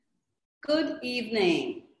Good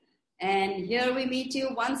evening, and here we meet you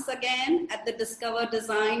once again at the Discover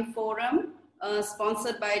Design Forum,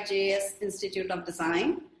 sponsored by JS Institute of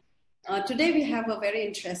Design. Today we have a very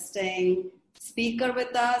interesting speaker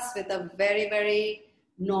with us with a very, very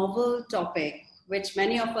novel topic, which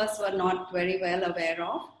many of us were not very well aware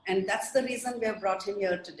of, and that's the reason we have brought him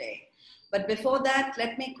here today. But before that,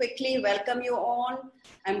 let me quickly welcome you all.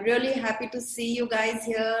 I'm really happy to see you guys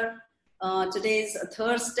here. Today is a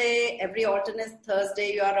Thursday. Every alternate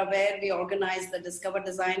Thursday, you are aware, we organize the Discover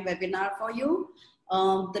Design webinar for you.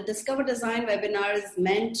 The Discover Design webinar is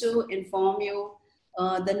meant to inform you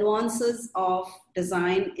the nuances of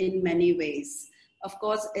design in many ways. Of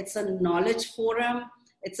course, it's a knowledge forum.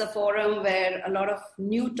 It's a forum where a lot of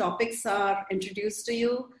new topics are introduced to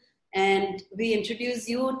you, and we introduce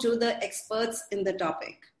you to the experts in the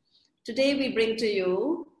topic. Today, we bring to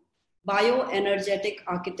you Bio-Energetic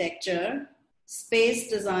Architecture, Space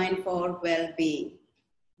Design for Well-Being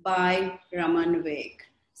by Raman.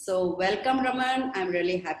 So welcome, Raman. I'm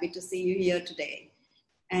really happy to see you here today.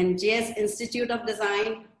 And JS Institute of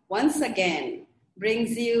Design, once again,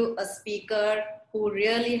 brings you a speaker who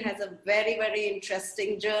really has a very, very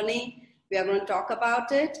interesting journey. We are going to talk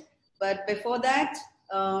about it. But before that,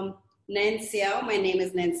 Nen Xiao, my name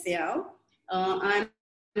is Nen Xiao. I'm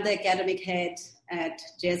the academic head at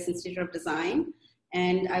JS Institute of Design,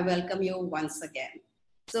 and I welcome you once again.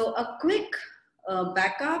 So a quick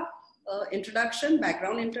background introduction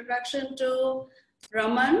to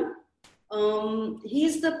Raman.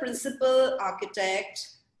 He's the principal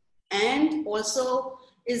architect and also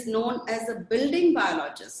is known as a building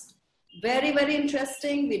biologist. Very, very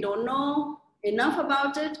interesting. We don't know enough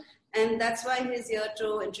about it, and that's why he's here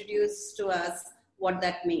to introduce to us what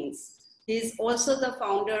that means. He's also the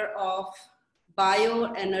founder of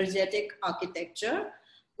Bio-Energetic Architecture,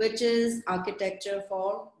 which is architecture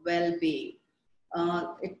for well-being.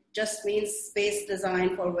 It just means space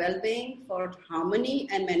design for well-being, for harmony,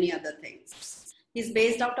 and many other things. He's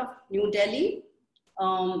based out of New Delhi,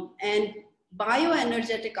 and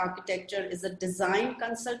Bio-Energetic Architecture is a design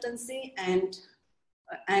consultancy and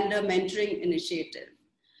a mentoring initiative.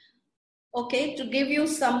 Okay, to give you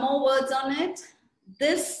some more words on it,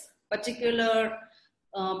 this particular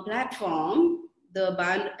platform, the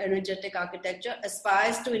Bio-Energetic Architecture,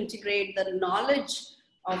 aspires to integrate the knowledge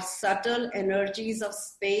of subtle energies of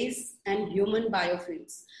space and human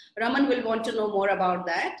biofuels. Raman will want to know more about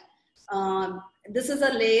that. This is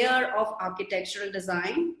a layer of architectural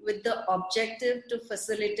design with the objective to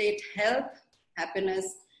facilitate health,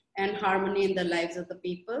 happiness, and harmony in the lives of the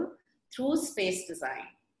people through space design.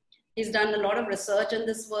 He's done a lot of research in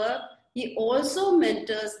this work. He also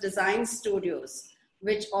mentors design studios,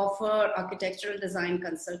 which offer architectural design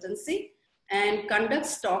consultancy and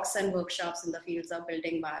conducts talks and workshops in the fields of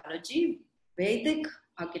building biology, Vedic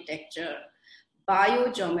architecture,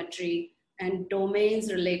 biogeometry, and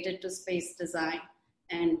domains related to space design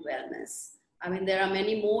and wellness. I mean, there are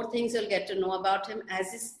many more things you'll get to know about him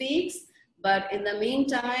as he speaks, but in the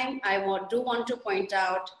meantime, I do want to point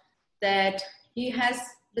out that he has,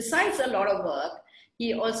 besides a lot of work,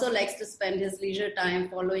 he also likes to spend his leisure time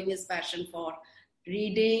following his passion for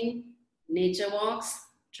reading, nature walks,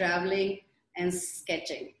 traveling, and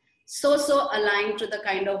sketching. So aligned to the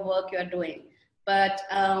kind of work you're doing. But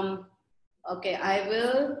okay, I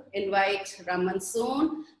will invite Raman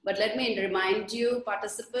soon, but let me remind you,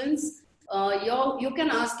 participants, you can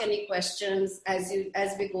ask any questions as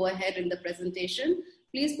we go ahead in the presentation.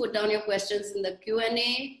 Please put down your questions in the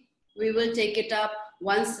Q&A. We will take it up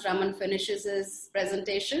once Raman finishes his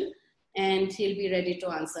presentation, and he'll be ready to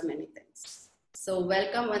answer many things. So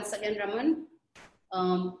welcome once again, Raman.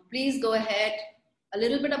 Please go ahead, a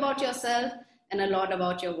little bit about yourself and a lot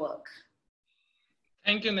about your work.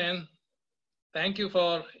 Thank you, Nan. Thank you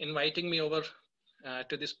for inviting me over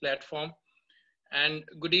to this platform. And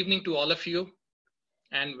good evening to all of you,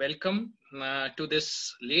 and welcome to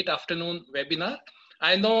this late afternoon webinar.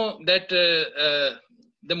 I know that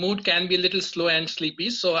the mood can be a little slow and sleepy,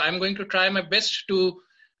 so I'm going to try my best to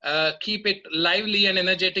keep it lively and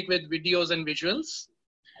energetic with videos and visuals.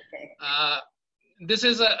 Okay. This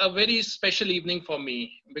is a very special evening for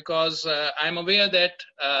me because I'm aware that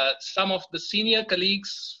some of the senior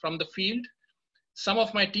colleagues from the field, some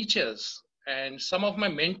of my teachers, and some of my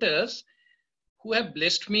mentors who have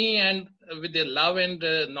blessed me and with their love and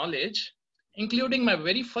knowledge, including my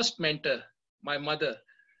very first mentor, my mother,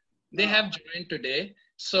 they have joined today.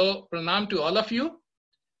 So pranam to all of you.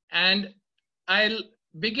 And I'll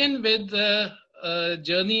begin with a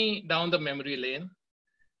journey down the memory lane.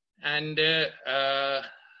 And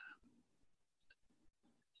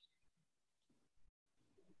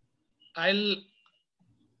I'll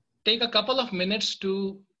take a couple of minutes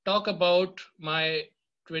to talk about my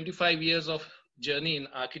 25 years of journey in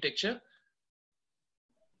architecture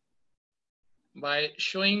by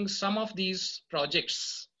showing some of these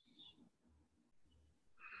projects.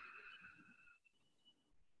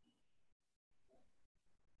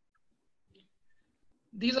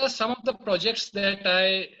 These are some of the projects that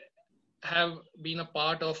I have been a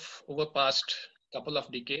part of over past couple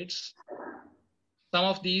of decades. Some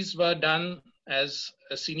of these were done as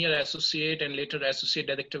a senior associate and later associate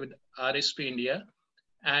director with RSP India,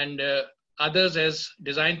 and others as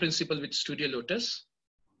design principal with Studio Lotus.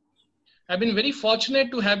 I've been very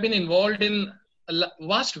fortunate to have been involved in a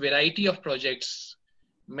vast variety of projects.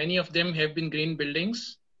 Many of them have been green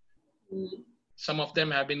buildings. Some of them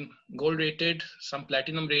have been gold rated, some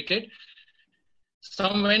platinum rated.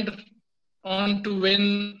 Some went on to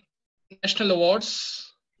win national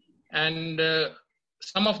awards, and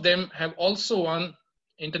some of them have also won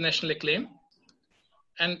international acclaim.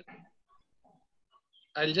 And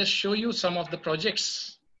I'll just show you some of the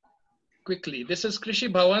projects quickly. This is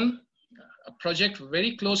Krishi Bhavan, a project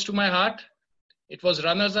very close to my heart. It was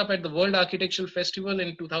runners-up at the World Architectural Festival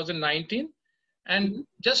in 2019. And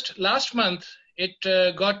just last month, it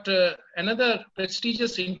got another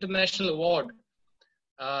prestigious international award,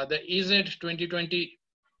 the EZ 2020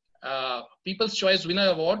 People's Choice Winner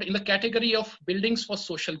Award in the category of Buildings for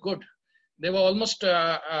Social Good. There were almost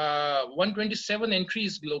 127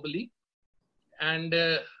 entries globally, and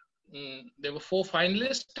there were 4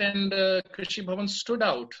 finalists, and Krishi Bhavan stood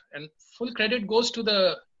out. And full credit goes to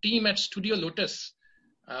the team at Studio Lotus.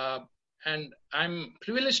 And I'm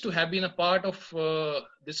privileged to have been a part of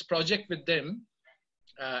this project with them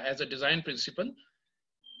as a design principal.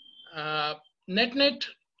 Net,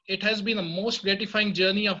 it has been a most gratifying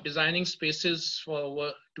journey of designing spaces for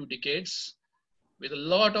over 2 decades with a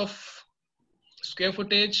lot of square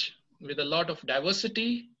footage, with a lot of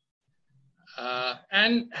diversity,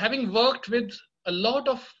 and having worked with a lot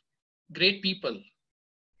of great people.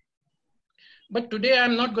 But today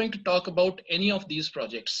I'm not going to talk about any of these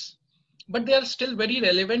projects, but they are still very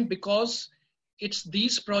relevant because it's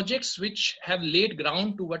these projects which have laid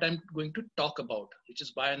ground to what I'm going to talk about, which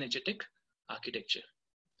is bioenergetic architecture.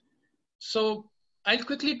 So I'll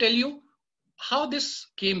quickly tell you how this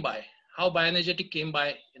came by, how bioenergetic came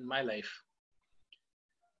by in my life.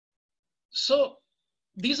 So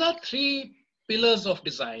these are 3 pillars of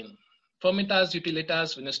design: Firmitas,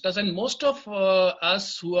 Utilitas, Venustas, and most of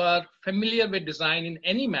us who are familiar with design in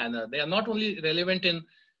any manner, they are not only relevant in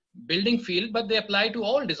building field, but they apply to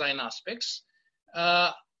all design aspects,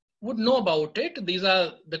 would know about it. These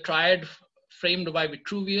are the triad framed by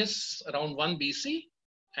Vitruvius around 1 BC.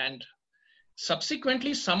 And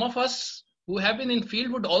subsequently, some of us who have been in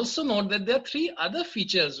field would also note that there are 3 other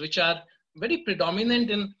features which are very predominant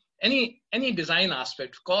in any design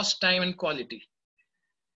aspect: cost, time, and quality.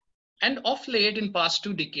 And of late, in past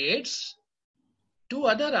 2 decades, 2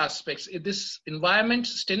 other aspects, this environment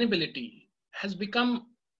sustainability has become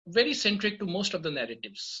very centric to most of the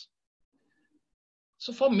narratives.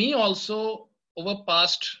 So for me also, over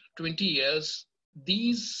past 20 years,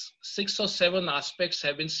 these 6 or 7 aspects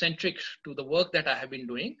have been centric to the work that I have been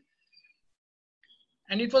doing.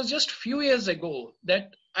 And it was just a few years ago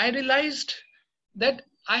that I realized that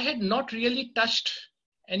I had not really touched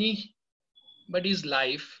anybody's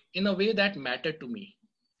life in a way that mattered to me.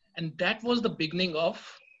 And that was the beginning of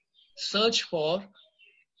search for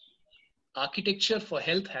architecture for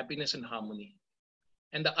health, happiness, and harmony.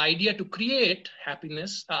 And the idea to create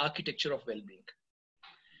happiness, architecture of well-being.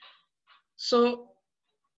 So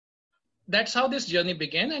that's how this journey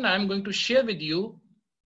began. And I'm going to share with you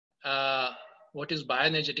what is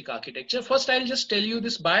bioenergetic architecture. First, I'll just tell you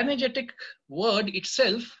this bioenergetic word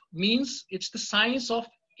itself means it's the science of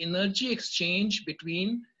energy exchange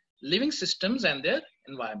between living systems and their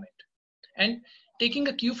environment. And taking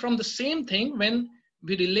a cue from the same thing, when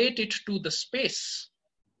we relate it to the space,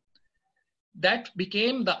 that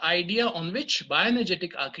became the idea on which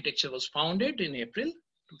bioenergetic architecture was founded in April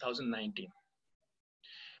 2019.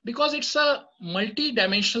 Because it's a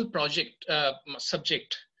multi-dimensional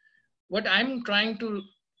subject, what I'm trying to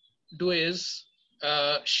do is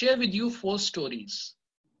share with you 4 stories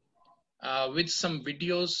with some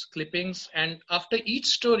videos, clippings, and after each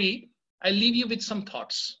story, I'll leave you with some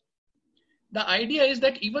thoughts. The idea is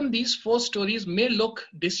that even these 4 stories may look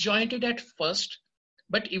disjointed at first,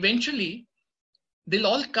 but eventually they'll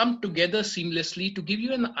all come together seamlessly to give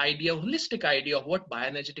you an idea, a holistic idea of what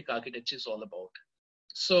bioenergetic architecture is all about.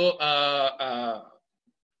 So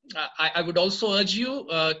I would also urge you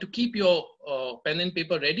to keep your pen and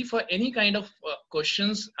paper ready for any kind of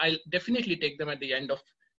questions. I'll definitely take them at the end of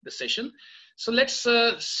the session. So let's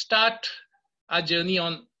start our journey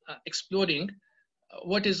on exploring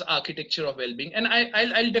what is architecture of well-being. And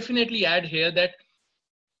I'll definitely add here that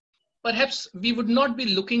perhaps we would not be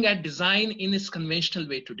looking at design in its conventional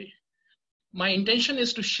way today. My intention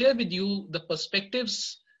is to share with you the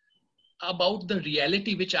perspectives about the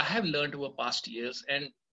reality which I have learned over past years. And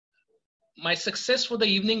my success for the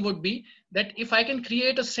evening would be that if I can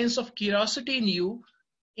create a sense of curiosity in you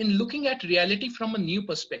in looking at reality from a new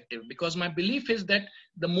perspective, because my belief is that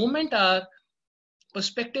the moment our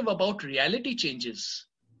perspective about reality changes,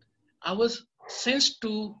 our sense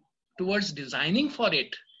towards designing for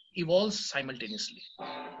it evolves simultaneously.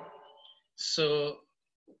 So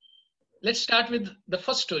let's start with the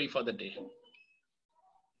first story for the day.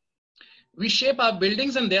 We shape our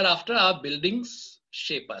buildings and thereafter our buildings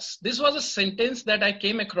shape us. This was a sentence that I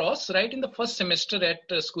came across right in the first semester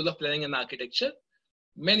at School of Planning and Architecture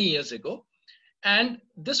many years ago. And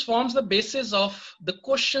this forms the basis of the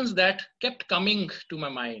questions that kept coming to my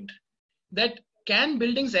mind. That can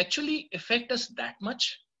buildings actually affect us that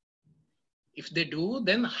much? If they do,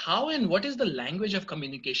 then how and what is the language of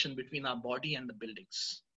communication between our body and the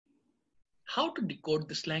buildings? How to decode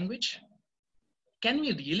this language? Can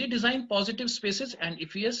we really design positive spaces? And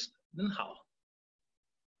if yes, then how?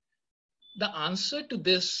 The answer to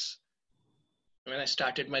this, when I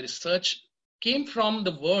started my research, came from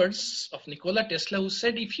the words of Nikola Tesla, who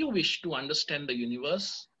said, if you wish to understand the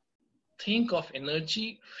universe, think of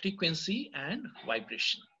energy, frequency, and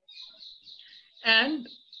vibration. And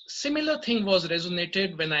similar thing was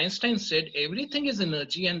resonated when Einstein said, everything is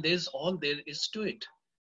energy and there's all there is to it.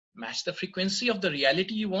 Match the frequency of the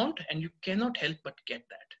reality you want and you cannot help but get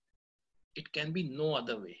that. It can be no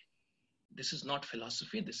other way. This is not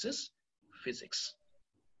philosophy, this is physics.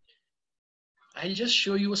 I'll just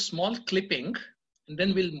show you a small clipping and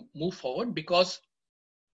then we'll move forward because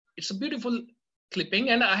it's a beautiful clipping,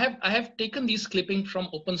 and I have taken these clipping from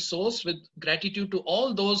open source with gratitude to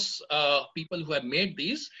all those people who have made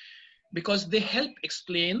these, because they help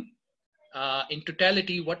explain in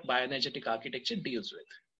totality what bioenergetic architecture deals with.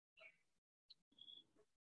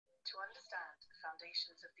 To understand the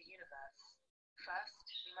foundations of the universe, first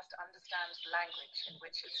we must understand the language in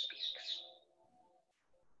which it speaks.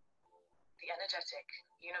 The energetic,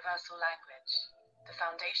 universal language, the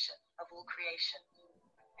foundation of all creation,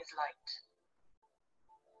 is light.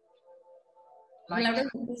 You'll have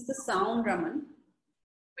to increase the sound, Raman.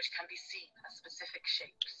 Which can be seen as specific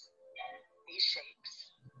shapes. These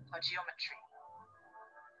shapes are geometry.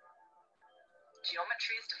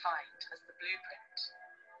 Geometry is defined as the blueprint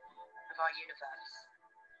of our universe.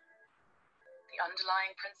 The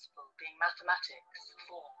underlying principle being mathematics,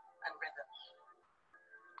 form, and rhythm.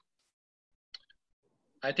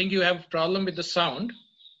 I think you have a problem with the sound.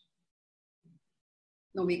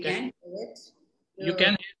 No, we can't hear it. You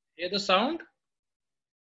can hear the sound?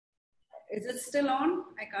 Is it still on?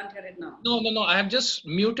 I can't hear it now. No. I have just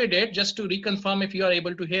muted it just to reconfirm if you are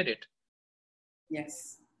able to hear it.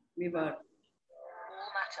 Yes, we were.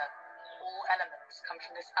 All matter, all elements come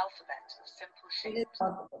from this alphabet of simple shapes,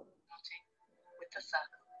 starting with the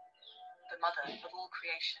circle, the mother of all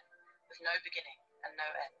creation, with no beginning and no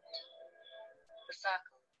end. The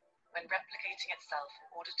circle, when replicating itself in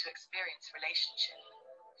order to experience relationship,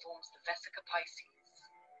 forms the vesica Pisces.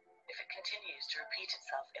 If it continues to repeat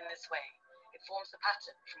itself in this way, it forms the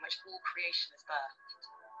pattern from which all creation is birthed,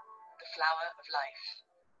 the flower of life.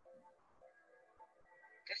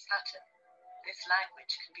 This pattern, this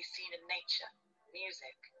language can be seen in nature,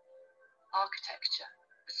 music, architecture,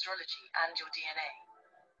 astrology, and your DNA.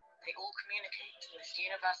 They all communicate in this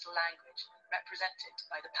universal language represented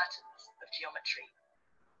by the patterns of geometry.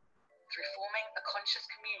 Through forming a conscious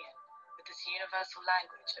communion with this universal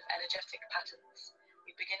language of energetic patterns,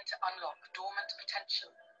 we begin to unlock dormant potential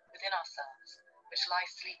within ourselves, which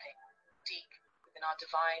lies sleeping deep within our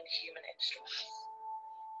divine human instruments.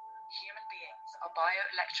 Human beings are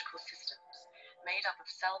bioelectrical systems made up of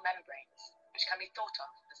cell membranes, which can be thought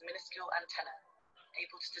of as minuscule antennae,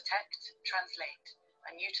 able to detect, translate,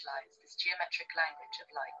 and utilize this geometric language of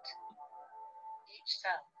light. Each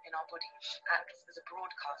cell in our bodies acts as a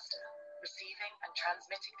broadcaster, receiving and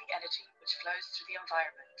transmitting the energy which flows through the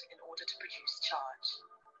environment in order to produce charge.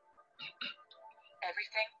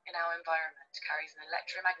 Everything in our environment carries an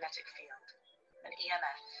electromagnetic field, an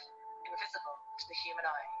EMF, invisible to the human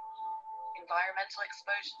eye. Environmental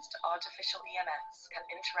exposures to artificial EMFs can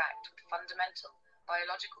interact with fundamental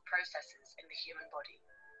biological processes in the human body.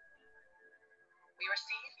 We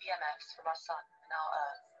receive EMFs from our sun and our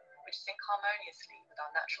Earth, which sync harmoniously with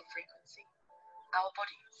our natural frequency. Our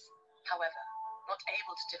bodies, however, not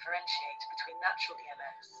able to differentiate between natural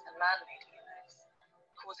EMFs and man-made EMFs,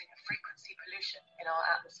 causing a frequency pollution in our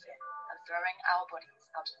atmosphere and throwing our bodies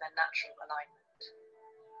out of their natural alignment.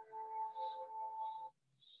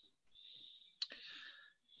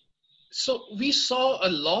 So we saw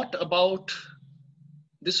a lot about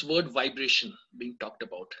this word vibration being talked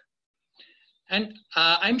about. And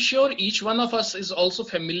I'm sure each one of us is also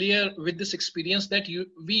familiar with this experience that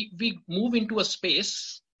we move into a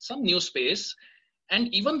space, some new space,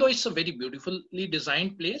 and even though it's a very beautifully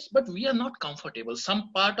designed place, but we are not comfortable.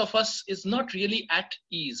 Some part of us is not really at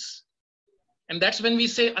ease. And that's when we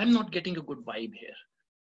say, I'm not getting a good vibe here.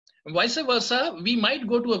 And vice versa, we might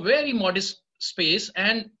go to a very modest space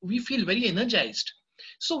and we feel very energized.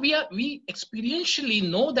 So we experientially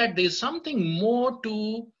know that there's something more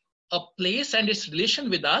to a place and its relation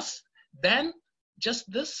with us than just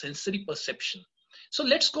the sensory perception. So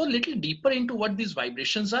let's go a little deeper into what these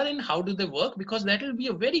vibrations are and how do they work, because that will be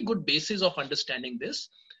a very good basis of understanding this.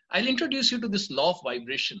 I'll introduce you to this law of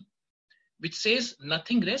vibration, which says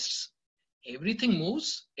nothing rests, everything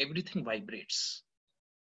moves, everything vibrates.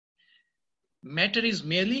 Matter is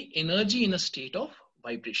merely energy in a state of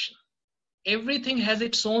vibration. Everything has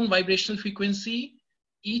its own vibrational frequency,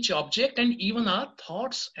 each object, and even our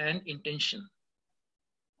thoughts and intention.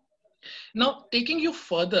 Now, taking you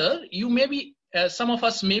further, you may be, some of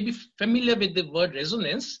us may be familiar with the word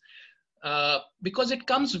resonance because it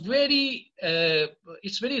comes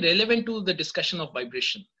it's very relevant to the discussion of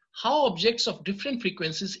vibration, how objects of different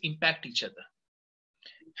frequencies impact each other.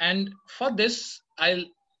 And for this, I'll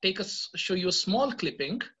show you a small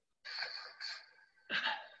clipping.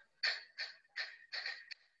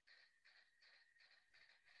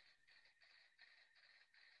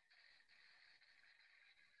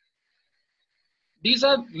 These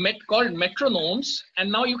are called metronomes,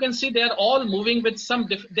 and now you can see they are all moving with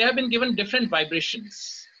they have been given different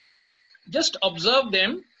vibrations. Just observe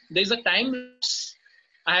them. There's a time lapse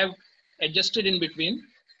I have adjusted in between.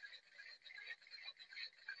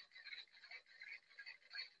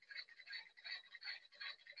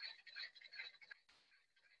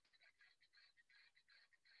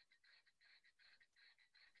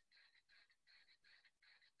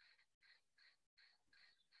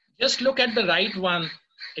 Just look at the right one,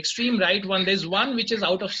 extreme right one. There's one which is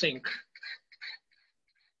out of sync.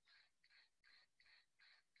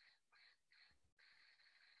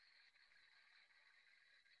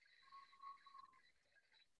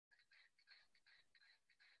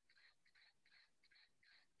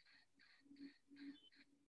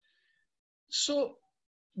 So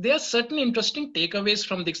there are certain interesting takeaways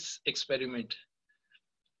from this experiment.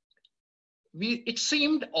 It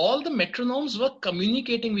seemed all the metronomes were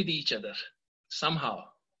communicating with each other somehow.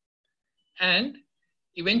 And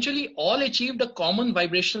eventually all achieved a common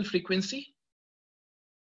vibrational frequency.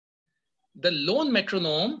 The lone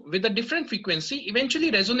metronome with a different frequency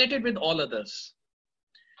eventually resonated with all others.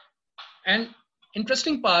 And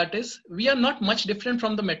interesting part is we are not much different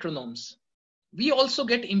from the metronomes. We also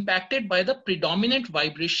get impacted by the predominant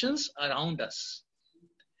vibrations around us.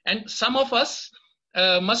 And some of us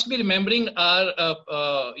must be remembering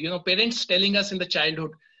our parents telling us in the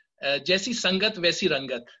childhood, Jaisi Sangat, Vaisi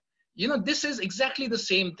Rangat. This is exactly the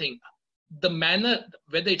same thing. The manner,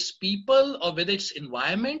 whether it's people or whether it's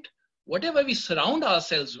environment, whatever we surround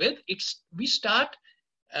ourselves with, we start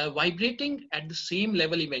vibrating at the same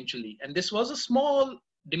level eventually. And this was a small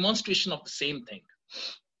demonstration of the same thing.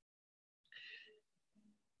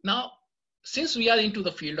 Now, since we are into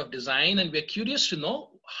the field of design and we're curious to know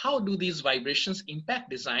how do these vibrations impact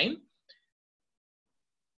design,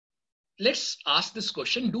 let's ask this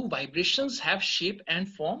question: do vibrations have shape and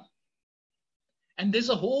form? And there's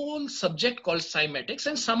a whole subject called cymatics,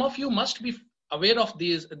 and some of you must be aware of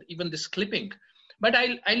these, even this clipping, but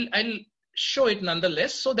I'll show it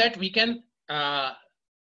nonetheless so that we can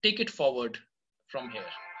take it forward from here.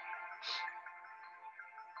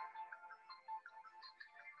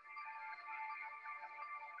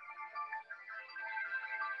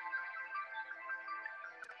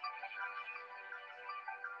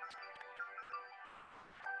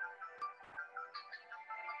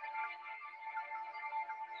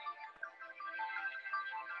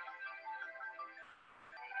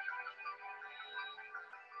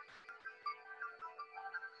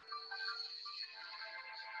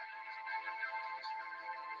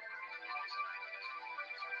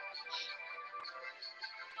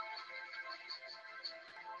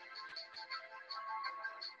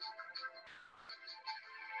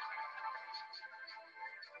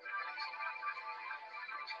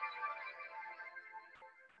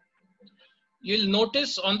 you'll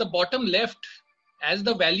notice on the bottom left, as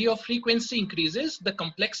the value of frequency increases, the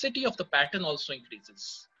complexity of the pattern also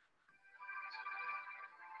increases.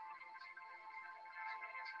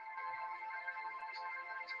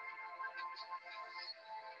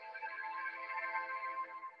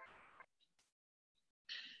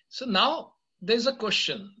 So now there's a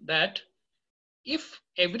question that if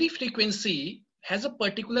every frequency has a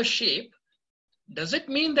particular shape, does it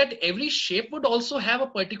mean that every shape would also have a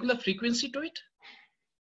particular frequency to it?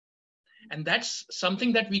 And that's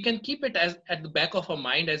something that we can keep it as at the back of our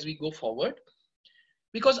mind as we go forward.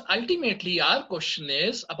 Because ultimately our question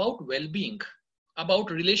is about well-being,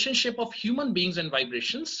 about relationship of human beings and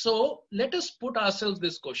vibrations. So let us put ourselves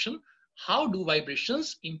this question: how do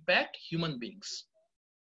vibrations impact human beings?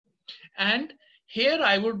 And here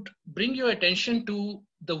I would bring your attention to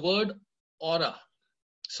the word aura.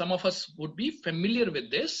 Some of us would be familiar with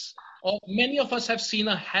this, or many of us have seen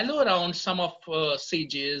a halo around some of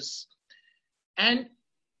sages. And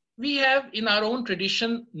we have in our own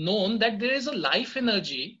tradition known that there is a life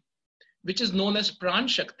energy which is known as Pran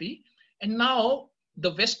Shakti. And now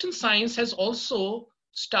the Western science has also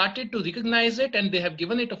started to recognize it, and they have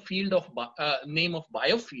given it a field of name of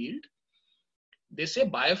biofield. They say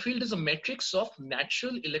biofield is a matrix of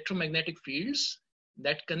natural electromagnetic fields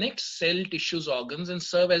that connect cell, tissues, organs, and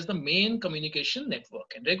serve as the main communication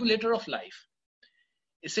network and regulator of life.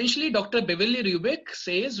 Essentially, Dr. Beverly Rubik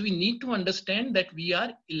says we need to understand that we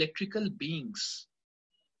are electrical beings.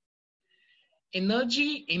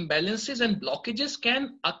 Energy imbalances and blockages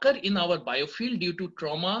can occur in our biofield due to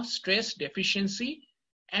trauma, stress, deficiency,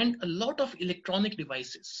 and a lot of electronic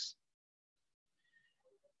devices.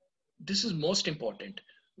 This is most important.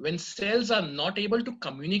 When cells are not able to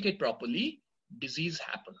communicate properly, disease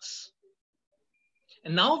happens.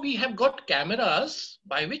 And now we have got cameras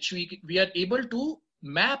by which we are able to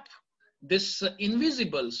map this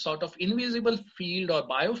invisible field or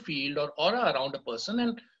biofield or aura around a person.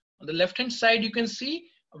 And on the left hand side, you can see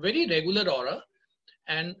a very regular aura,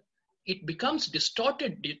 and it becomes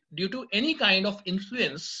distorted due to any kind of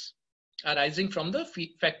influence arising from the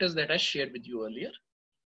factors that I shared with you earlier.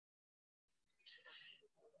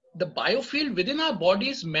 The biofield within our body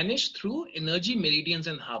is managed through energy meridians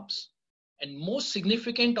and hubs. And most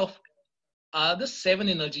significant of are the 7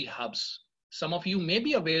 energy hubs. Some of you may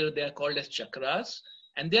be aware they are called as chakras,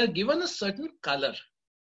 and they are given a certain color.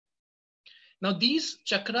 Now these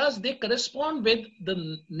chakras, they correspond with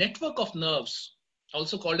the network of nerves,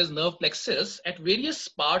 also called as nerve plexus, at various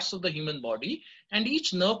parts of the human body. And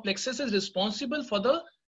each nerve plexus is responsible for the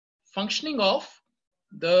functioning of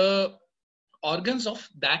the organs of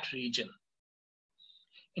that region.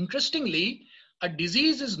 Interestingly, a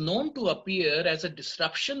disease is known to appear as a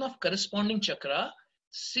disruption of corresponding chakra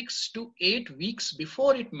 6 to 8 weeks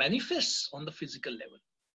before it manifests on the physical level.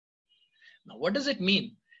 Now, what does it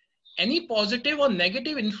mean? Any positive or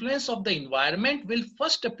negative influence of the environment will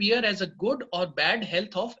first appear as a good or bad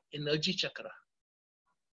health of energy chakra.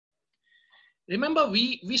 Remember,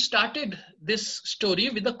 we started this story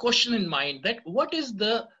with a question in mind that what is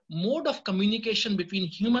the mode of communication between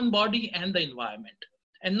human body and the environment?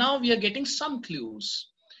 And now we are getting some clues,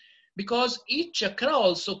 because each chakra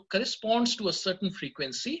also corresponds to a certain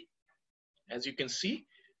frequency, as you can see.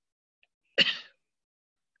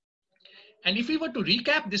 And if we were to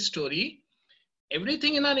recap this story,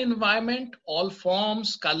 everything in our environment, all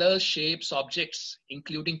forms, colors, shapes, objects,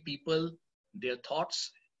 including people, their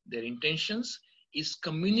thoughts, their intentions, is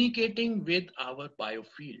communicating with our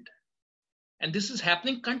biofield. And this is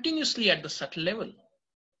happening continuously at the subtle level.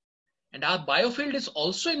 And our biofield is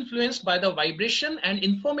also influenced by the vibration and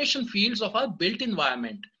information fields of our built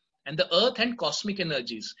environment and the earth and cosmic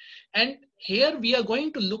energies. And here we are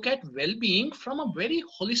going to look at well-being from a very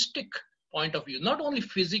holistic point of view, not only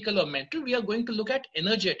physical or mental. We are going to look at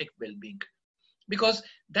energetic well-being, because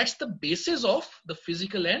that's the basis of the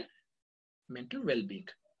physical and mental well-being.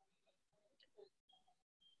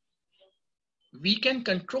 We can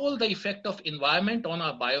control the effect of environment on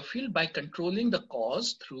our biofield by controlling the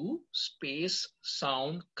cause through space,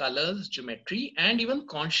 sound, colors, geometry, and even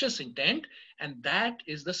conscious intent. And that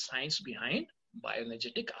is the science behind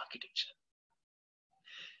bioenergetic architecture.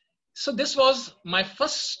 So this was my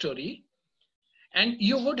first story. And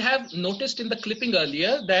you would have noticed in the clipping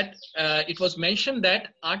earlier that it was mentioned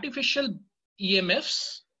that artificial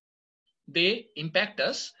EMFs, they impact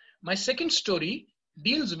us. My second story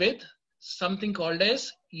deals with something called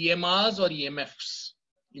as EMRs or EMFs,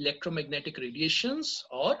 electromagnetic radiations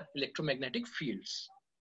or electromagnetic fields.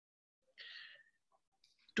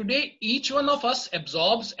 Today, each one of us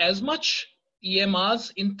absorbs as much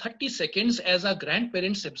EMRs in 30 seconds as our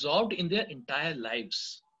grandparents absorbed in their entire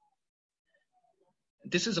lives.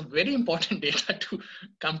 This is a very important data to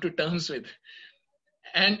come to terms with.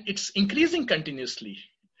 And it's increasing continuously.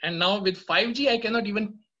 And now with 5G, I cannot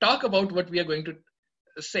even talk about what we are going to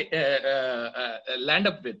say, land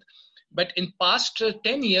up with. But in past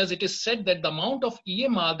 10 years, it is said that the amount of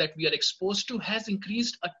EMR that we are exposed to has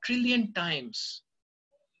increased 1 trillion times.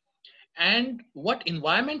 And what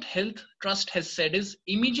Environment Health Trust has said is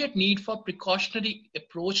immediate need for precautionary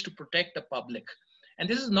approach to protect the public. And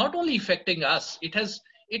this is not only affecting us,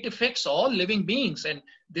 it affects all living beings. And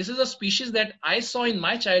this is a species that I saw in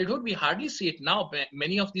my childhood. We hardly see it now.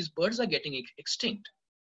 Many of these birds are getting extinct.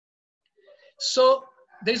 So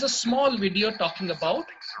there's a small video talking about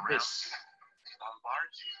this.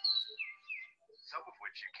 Bombards you, some of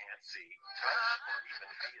which you can't see, touch, or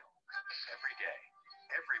even feel. Every day,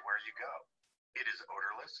 everywhere you go. It is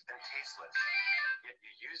odorless and tasteless, yet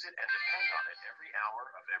you use it and depend on it every hour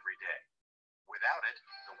of every day. Without it,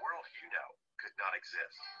 the world you know could not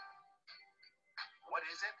exist. What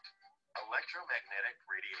is it? Electromagnetic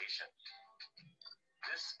radiation.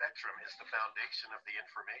 This spectrum is the foundation of the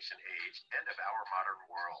information age and of our modern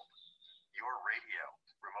world. Your radio,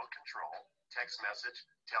 remote control, text message,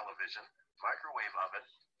 television, microwave oven,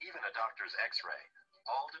 even a doctor's x-ray,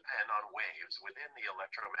 all depend on waves within the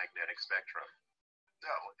electromagnetic spectrum.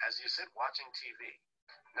 So, as you sit watching TV,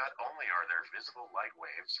 not only are there visible light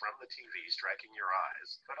waves from the TV striking your eyes,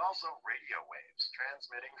 but also radio waves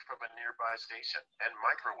transmitting from a nearby station, and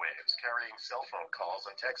microwaves carrying cell phone calls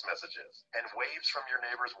and text messages, and waves from your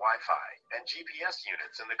neighbor's Wi-Fi, and GPS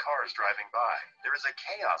units in the cars driving by. There is a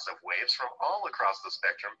chaos of waves from all across the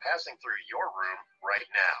spectrum passing through your room right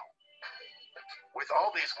now. With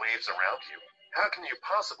all these waves around you, how can you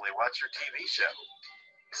possibly watch your TV show?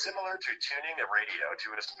 Similar to tuning a radio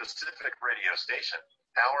to a specific radio station,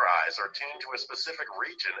 our eyes are tuned to a specific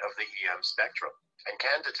region of the EM spectrum and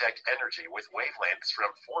can detect energy with wavelengths from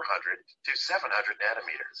 400 to 700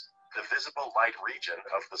 nanometers, the visible light region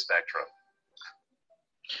of the spectrum.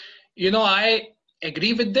 You know, I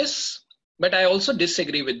agree with this, but I also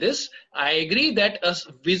disagree with this. I agree that a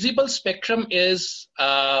visible spectrum is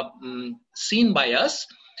seen by us,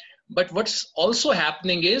 but what's also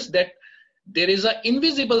happening is that there is an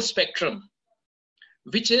invisible spectrum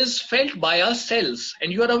which is felt by our cells,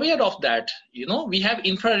 and you are aware of that. You know, we have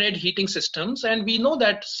infrared heating systems, and we know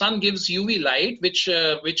that sun gives UV light, which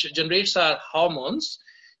generates our hormones.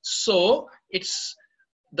 So it's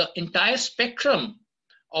the entire spectrum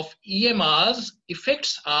of EMRs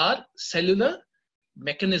affects our cellular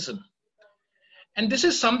mechanism. And this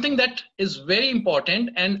is something that is very important.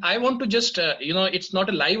 And I want to just, it's not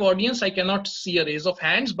a live audience. I cannot see a raise of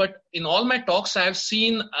hands, but in all my talks, I have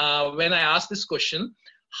seen when I ask this question,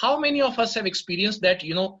 how many of us have experienced that,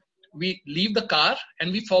 we leave the car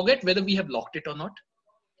and we forget whether we have locked it or not.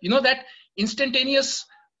 That instantaneous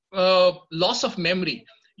loss of memory.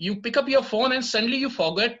 You pick up your phone and suddenly you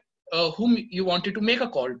forget whom you wanted to make a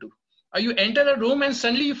call to. Or you enter a room and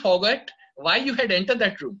suddenly you forget why you had entered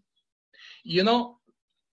that room.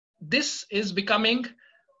 This is becoming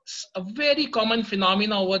a very common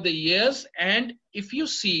phenomenon over the years. And if you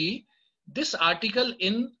see this article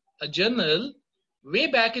in a journal way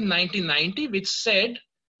back in 1990, which said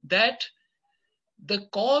that the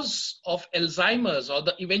cause of Alzheimer's or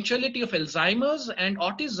the eventuality of Alzheimer's and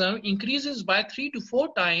autism increases by 3 to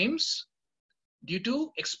 4 times due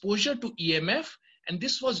to exposure to EMF. And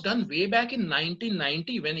this was done way back in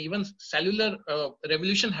 1990 when even cellular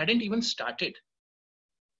revolution hadn't even started.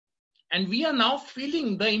 And we are now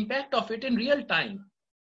feeling the impact of it in real time.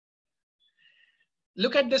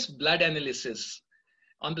 Look at this blood analysis.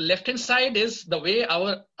 On the left-hand side is the way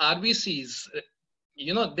our RBCs,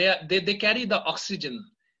 they carry the oxygen.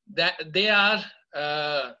 That they are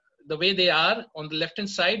the way they are on the left-hand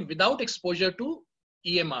side without exposure to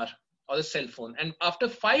EMR or the cell phone. And after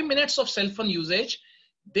 5 minutes of cell phone usage,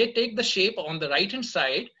 they take the shape on the right-hand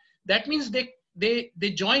side. That means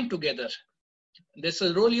they join together. There's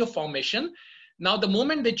a Rolio formation. Now, the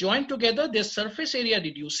moment they join together, their surface area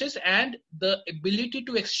reduces and the ability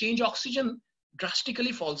to exchange oxygen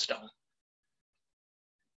drastically falls down.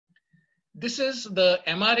 This is the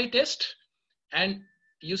MRA test. And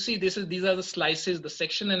you see, these are the slices, the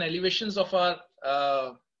section and elevations of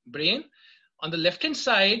our brain. On the left-hand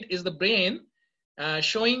side is the brain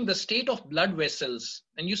showing the state of blood vessels.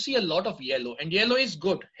 And you see a lot of yellow. And yellow is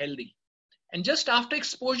good, healthy. And just after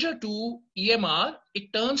exposure to EMR,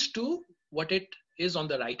 it turns to what it is on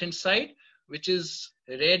the right-hand side, which is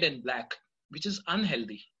red and black, which is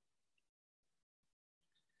unhealthy.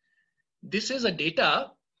 This is a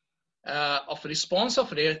data of response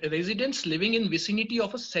of residents living in vicinity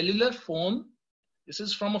of a cellular phone. This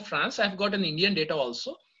is from France. I've got an Indian data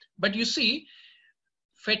also. But you see,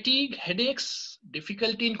 fatigue, headaches,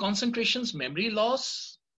 difficulty in concentrations, memory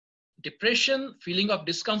loss, depression, feeling of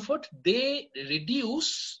discomfort, they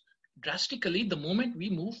reduce drastically the moment we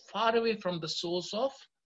move far away from the source of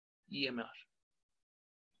EMR.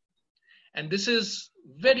 And this is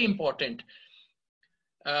very important,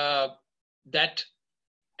 that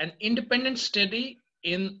an independent study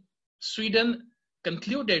in Sweden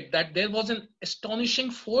concluded that there was an astonishing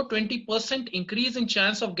 420% increase in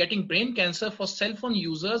chance of getting brain cancer for cell phone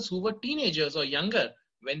users who were teenagers or younger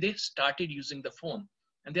when they started using the phone.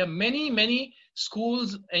 And there are many, many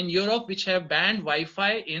schools in Europe which have banned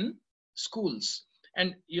Wi-Fi in schools.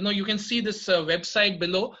 And you can see this website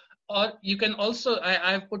below, or you can also,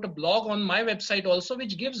 I've put a blog on my website also,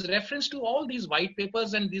 which gives reference to all these white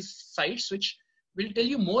papers and these sites, which will tell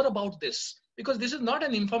you more about this, because this is not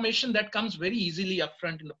an information that comes very easily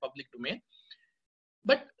upfront in the public domain.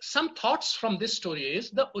 But some thoughts from this story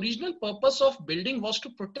is the original purpose of building was to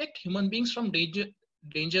protect human beings from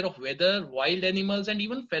danger of weather, wild animals, and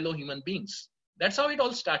even fellow human beings. That's how it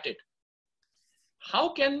all started. How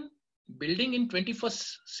can building in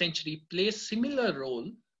 21st century play a similar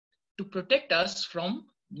role to protect us from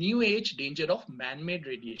new age danger of man-made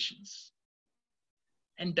radiations?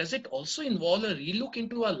 And does it also involve a relook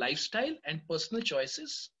into our lifestyle and personal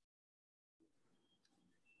choices?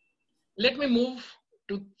 Let me move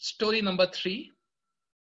to story number 3,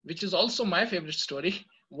 which is also my favorite story.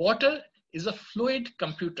 Water is a fluid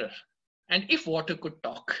computer, and if water could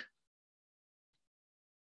talk.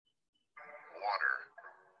 Water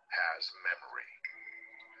has memory.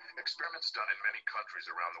 Experiments done in many countries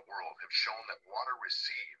around the world have shown that water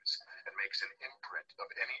receives and makes an imprint of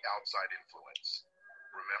any outside influence,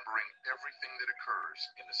 remembering everything that occurs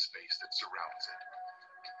in the space that surrounds it.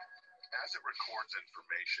 As it records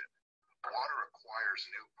information, water acquires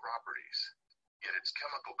new properties, yet its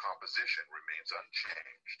chemical composition remains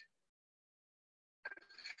unchanged. The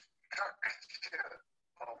structure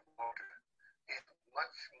of water is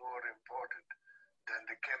much more important than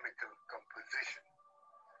the chemical composition.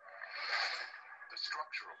 The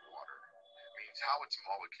structure of water means how its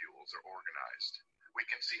molecules are organized. We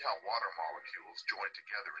can see how water molecules join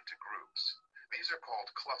together into groups. These are called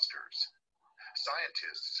clusters.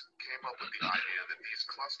 Scientists came up with the idea that these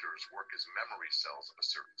clusters work as memory cells of a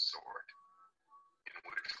certain sort, in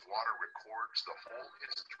which water records the whole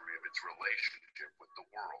history of its relationship with the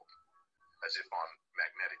world, as if on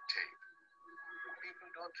magnetic tape. People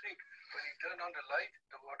don't think when you turn on the light,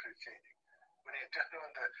 the water is changing. When you turn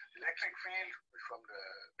on the electric field from the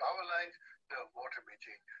power lines, the water may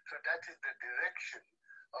change. So that is the direction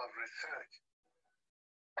of research.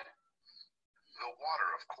 The water,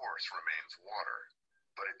 of course, remains water,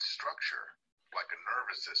 but its structure, like a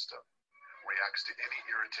nervous system, reacts to any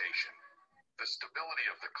irritation. The stability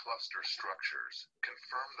of the cluster structures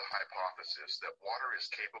confirm the hypothesis that water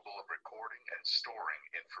is capable of recording and storing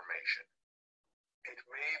information. It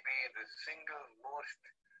may be the single most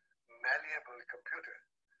malleable computer,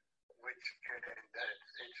 which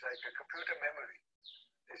it's like a computer memory.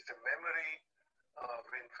 It's the memory of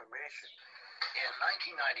information. In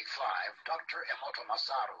 1995, Dr. Emoto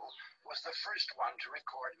Masaru was the first one to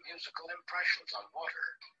record musical impressions on water.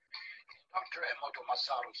 In Dr. Emoto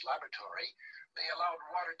Masaru's laboratory, they allowed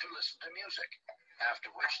water to listen to music,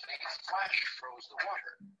 after which they flash froze the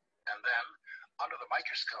water. And then, under the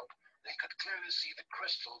microscope, they could clearly see the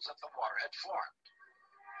crystals that the water had formed.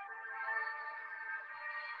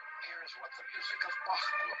 Here is what the music of Bach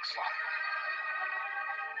looks like.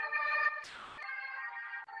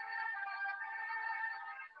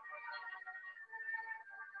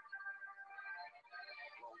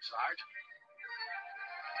 Mozart.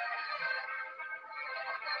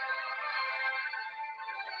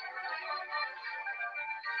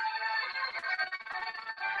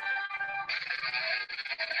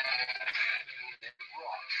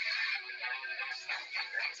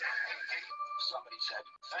 Somebody said,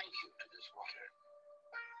 "Thank you" to this water.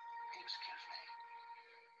 Excuse me.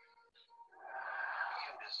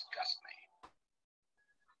 You disgust me.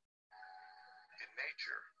 In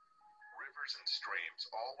nature, rivers and streams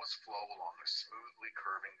always flow along a smoothly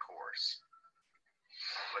curving course.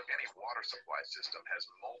 But any water supply system has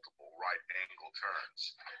multiple right-angle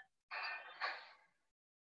turns.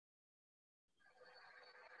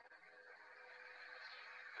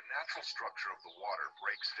 The natural structure of the water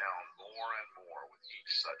breaks down more and more with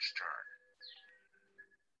each such turn.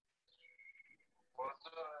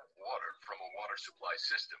 Water from a water supply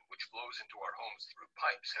system, which flows into our homes through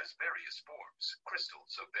pipes, has various forms,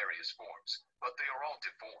 crystals of various forms, but they are all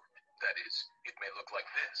deformed. That is, it may look like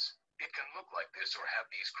this. It can look like this or have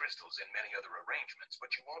these crystals in many other arrangements, but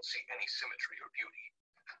you won't see any symmetry or beauty.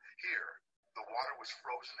 Here, the water was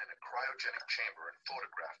frozen in a cryogenic chamber and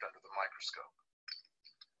photographed under the microscope.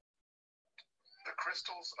 The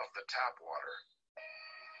crystals of the tap water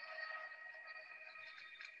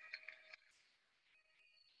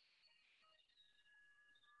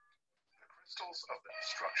of the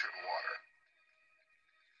structured water.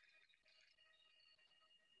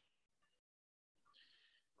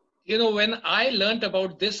 You know, when I learned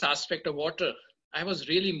about this aspect of water, I was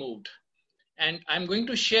really moved. And I'm going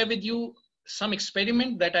to share with you some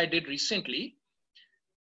experiment that I did recently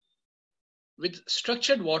with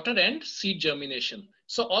structured water and seed germination.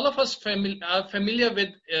 So all of us are familiar with,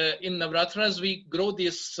 in Navratras, we grow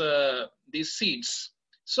these seeds.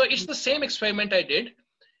 So it's the same experiment I did.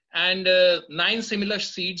 And 9 similar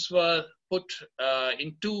seeds were put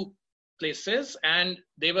in 2 places, and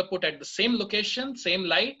they were put at the same location, same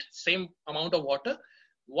light, same amount of water.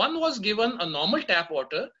 One was given a normal tap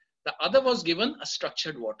water, the other was given a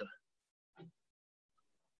structured water.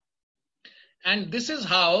 And this is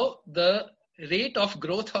how the rate of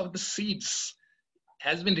growth of the seeds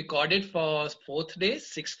has been recorded for 4th day,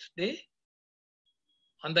 6th day,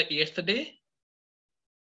 on the 8th day,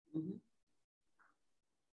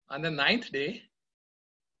 on the 9th day.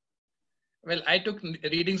 Well, I took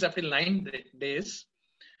readings up till 9 days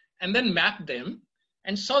and then mapped them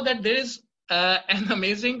and saw that there is an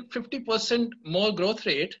amazing 50% more growth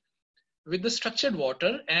rate with the structured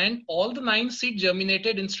water, and all the 9 seeds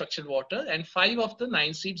germinated in structured water and 5 of the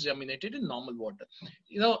 9 seeds germinated in normal water.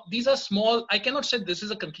 You know, these are small, I cannot say this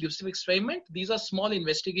is a conclusive experiment. These are small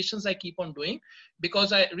investigations I keep on doing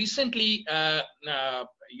because I recently,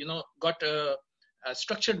 got a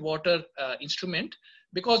structured water instrument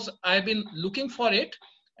because I've been looking for it,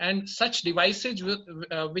 and such devices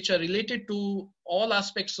which are related to all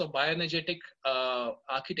aspects of bioenergetic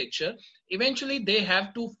architecture, eventually they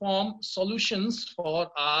have to form solutions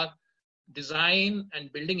for our design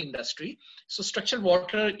and building industry. So structured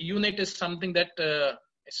water unit is something that I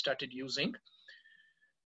started using.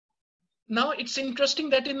 Now it's interesting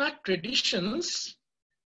that in our traditions,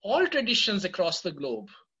 all traditions across the globe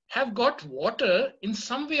have got water in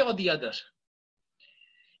some way or the other.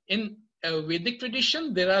 In a Vedic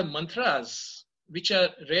tradition, there are mantras which are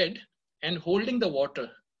read and holding the water.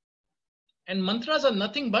 And mantras are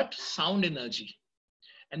nothing but sound energy.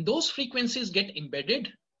 And those frequencies get embedded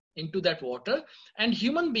into that water. And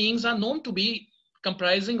human beings are known to be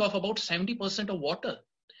comprising of about 70% of water.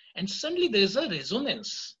 And suddenly there is a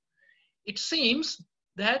resonance. It seems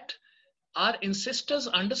that our ancestors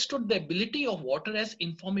understood the ability of water as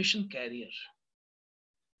information carrier.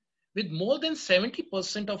 With more than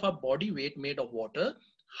 70% of our body weight made of water,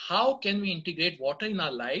 how can we integrate water in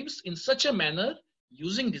our lives in such a manner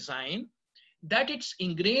using design that its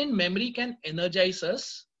ingrained memory can energize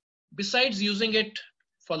us besides using it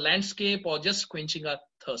for landscape or just quenching our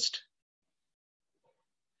thirst?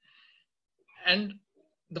 And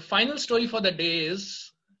the final story for the day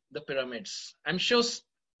is the pyramids. I'm sure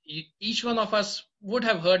each one of us would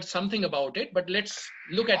have heard something about it, but let's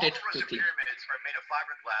look at it quickly. All the pyramids are made of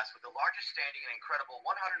fiberglass, with the largest standing an incredible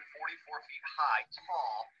 144 feet high,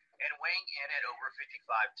 tall, and weighing in at over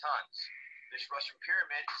 55 tons. This Russian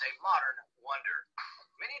pyramid is a modern wonder.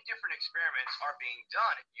 Many different experiments are being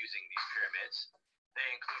done using these pyramids. They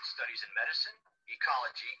include studies in medicine,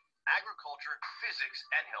 ecology, agriculture, physics,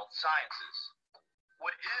 and health sciences.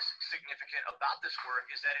 What is significant about this work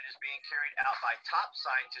is that it is being carried out by top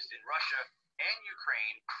scientists in Russia and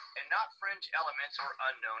Ukraine, and not fringe elements or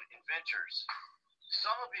unknown inventors.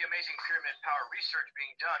 Some of the amazing pyramid power research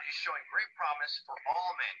being done is showing great promise for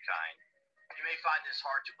all mankind. You may find this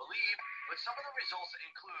hard to believe, but some of the results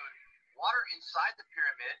include water inside the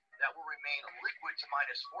pyramid that will remain liquid to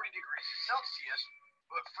minus 40 degrees Celsius,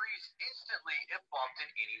 but freeze instantly if bumped in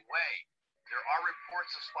any way. There are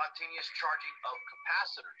reports of spontaneous charging of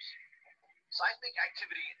capacitors. Seismic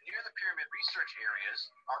activity near the pyramid research areas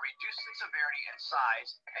are reduced in severity and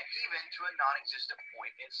size, and even to a non-existent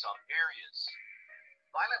point in some areas.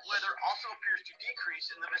 Violent weather also appears to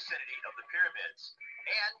decrease in the vicinity of the pyramids,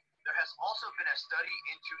 and there has also been a study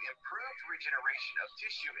into improved regeneration of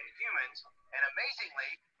tissue in humans, and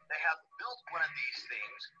amazingly, they have built one of these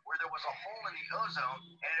things where there was a hole in the ozone,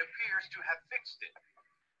 and it appears to have fixed it.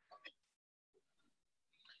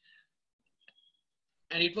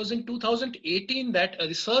 And it was in 2018 that a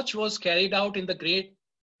research was carried out in the Great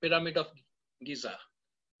Pyramid of Giza.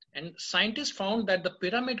 And scientists found that the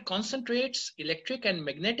pyramid concentrates electric and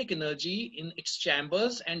magnetic energy in its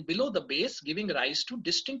chambers and below the base, giving rise to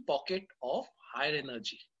distinct pocket of higher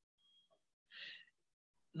energy.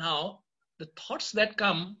 Now, the thoughts that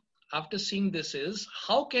come after seeing this is,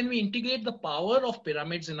 how can we integrate the power of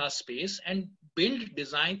pyramids in our space and build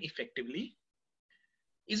design effectively?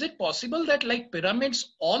 Is it possible that, like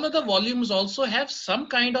pyramids, all other volumes also have some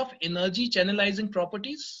kind of energy channelizing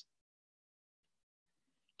properties?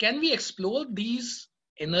 Can we explore these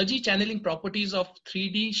energy channeling properties of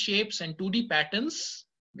 3D shapes and 2D patterns,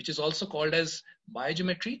 which is also called as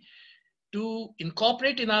biogeometry, to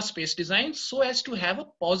incorporate in our space design so as to have a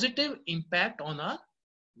positive impact on our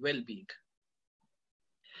well-being?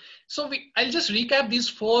 So I'll just recap these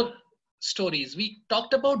 4 stories. We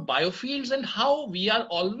talked about biofields and how we are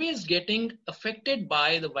always getting affected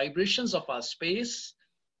by the vibrations of our space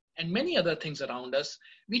and many other things around us.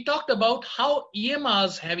 We talked about how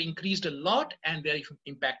EMRs have increased a lot and they're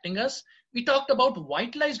impacting us. We talked about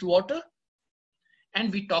vitalized water,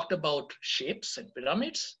 and we talked about shapes and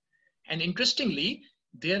pyramids. And interestingly,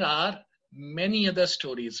 there are many other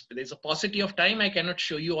stories. There's a paucity of time. I cannot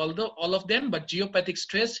show you all of them, but geopathic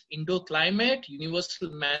stress, indoor climate,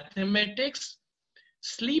 universal mathematics,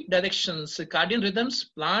 sleep directions, circadian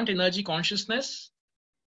rhythms, plant energy consciousness,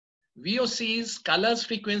 VOCs, colors,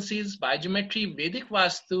 frequencies, biogeometry, Vedic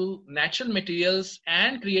Vastu, natural materials,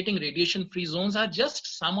 and creating radiation-free zones are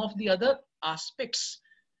just some of the other aspects.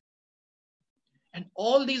 And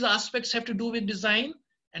all these aspects have to do with design,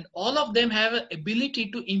 and all of them have an ability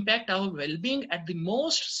to impact our well-being at the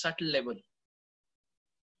most subtle level.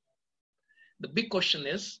 The big question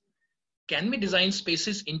is, can we design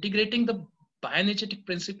spaces integrating the bioenergetic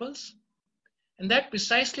principles? And that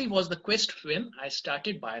precisely was the quest when I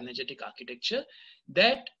started bioenergetic architecture,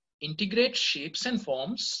 that integrates shapes and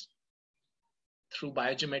forms through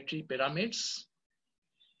biogeometry, pyramids.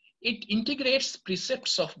 It integrates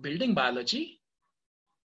precepts of building biology.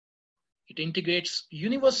 It integrates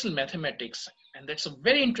universal mathematics, and that's a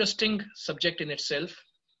very interesting subject in itself.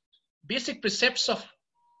 Basic precepts of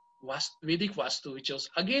Vedic Vastu, which was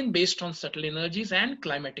again based on subtle energies and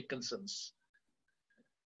climatic concerns.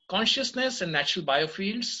 Consciousness and natural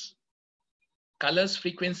biofields, colors,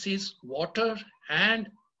 frequencies, water, and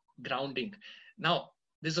grounding. Now,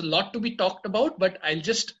 there's a lot to be talked about, but I'll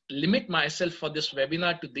just limit myself for this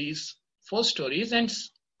webinar to these 4 stories. And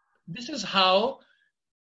this is how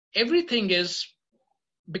everything is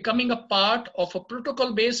becoming a part of a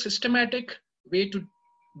protocol-based systematic way to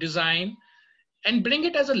design and bring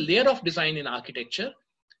it as a layer of design in architecture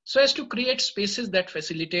so as to create spaces that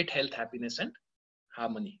facilitate health, happiness, and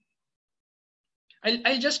harmony.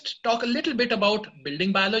 I'll just talk a little bit about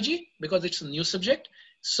building biology because it's a new subject.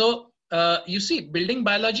 So you see, building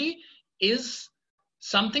biology is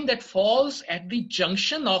something that falls at the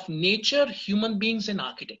junction of nature, human beings, and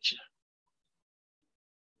architecture.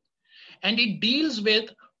 And it deals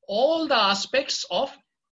with all the aspects of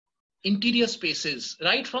interior spaces,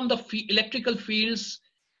 right from the electrical fields,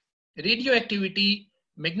 radioactivity,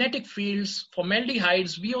 magnetic fields,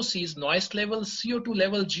 formaldehydes, VOCs, noise levels, CO2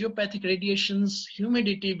 levels, geopathic radiations,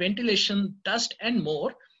 humidity, ventilation, dust, and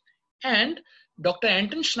more. And Dr.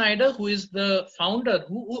 Anton Schneider, who is the founder,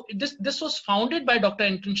 this was founded by Dr.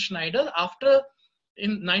 Anton Schneider after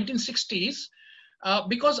in 1960s,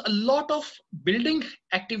 because a lot of building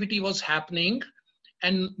activity was happening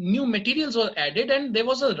and new materials were added and there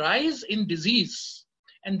was a rise in disease.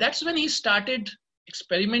 And that's when he started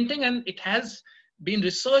experimenting, and it has been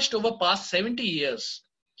researched over past 70 years.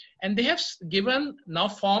 And they have now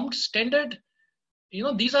formed standard,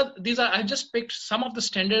 these are, I just picked some of the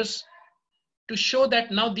standards to show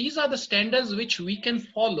that now these are the standards which we can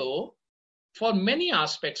follow for many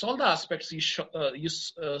aspects, all the aspects you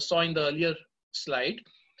saw in the earlier slide,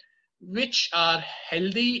 which are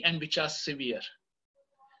healthy and which are severe.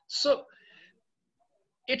 So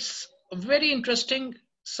it's a very interesting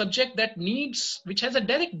subject which has a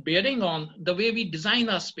direct bearing on the way we design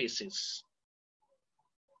our spaces.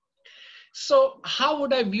 So how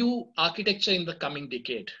would I view architecture in the coming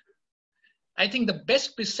decade? I think the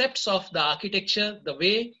best precepts of the architecture, the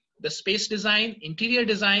way the space design, interior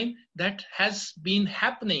design that has been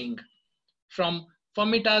happening from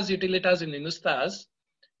Firmitas, Utilitas, and Venustas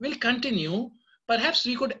will continue. Perhaps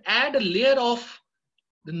we could add a layer of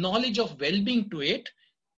the knowledge of well-being to it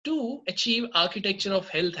to achieve architecture of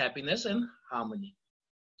health, happiness, and harmony.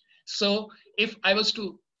 So if I was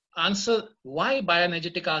to answer why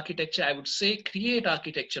bioenergetic architecture, I would say create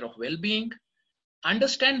architecture of well-being,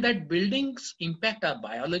 understand that buildings impact our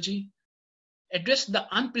biology, address the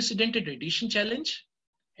unprecedented radiation challenge,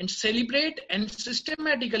 and celebrate and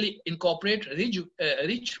systematically incorporate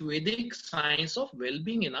rich Vedic science of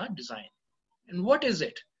well-being in our design. And what is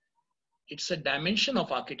it? It's a dimension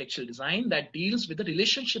of architectural design that deals with the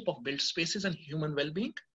relationship of built spaces and human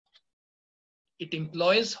well-being. It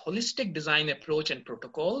employs holistic design approach and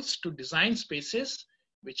protocols to design spaces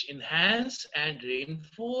which enhance and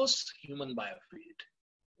reinforce human biofield.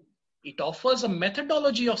 It offers a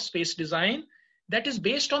methodology of space design that is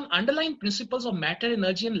based on underlying principles of matter,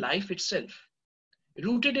 energy, and life itself,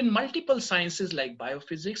 rooted in multiple sciences like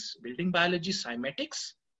biophysics, building biology,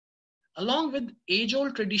 cymatics, along with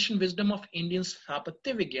age-old tradition wisdom of Indian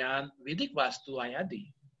Sthapatya Vigyan, Vedic Vastu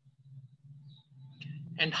Ayadi.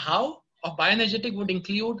 And how of bioenergetic would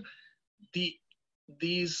include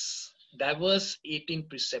these diverse 18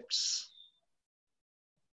 precepts.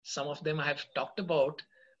 Some of them I have talked about,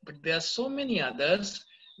 but there are so many others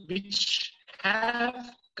which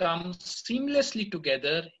have come seamlessly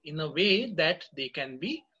together in a way that they can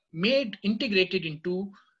be made integrated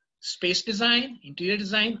into space design, interior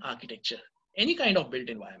design, architecture, any kind of built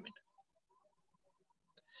environment.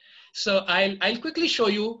 So I'll quickly show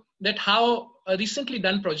you that how a recently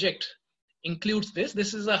done project includes this.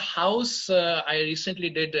 This is a house I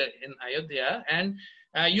recently did in Ayodhya, and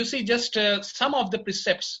you see just some of the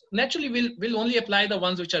precepts. Naturally, we'll only apply the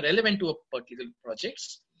ones which are relevant to a particular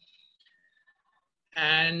projects.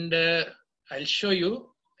 And I'll show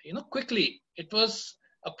you, quickly. It was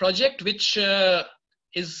a project which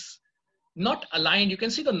is not aligned. You can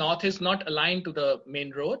see the north is not aligned to the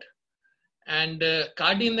main road, and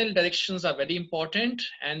cardinal directions are very important.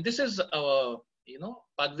 And this is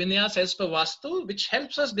Padvinyas as per Vastu, which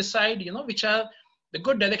helps us decide, which are the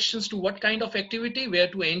good directions to what kind of activity, where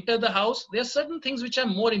to enter the house. There are certain things which are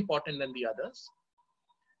more important than the others.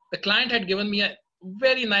 The client had given me a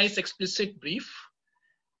very nice explicit brief.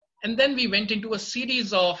 And then we went into a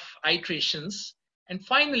series of iterations. And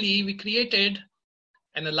finally, we created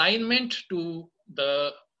an alignment to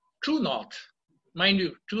the true north. Mind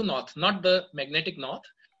you, true north, not the magnetic north.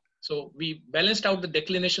 So we balanced out the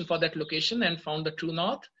declination for that location and found the true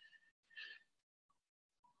north.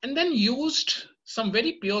 And then used some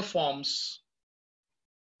very pure forms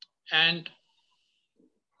and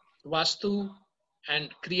Vastu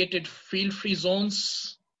and created field-free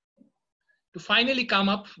zones to finally come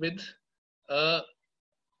up with a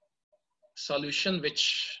solution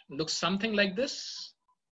which looks something like this.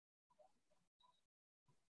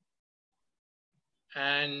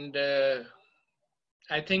 And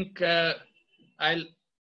I think I'll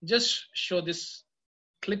just show this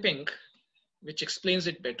clipping which explains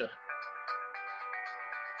it better.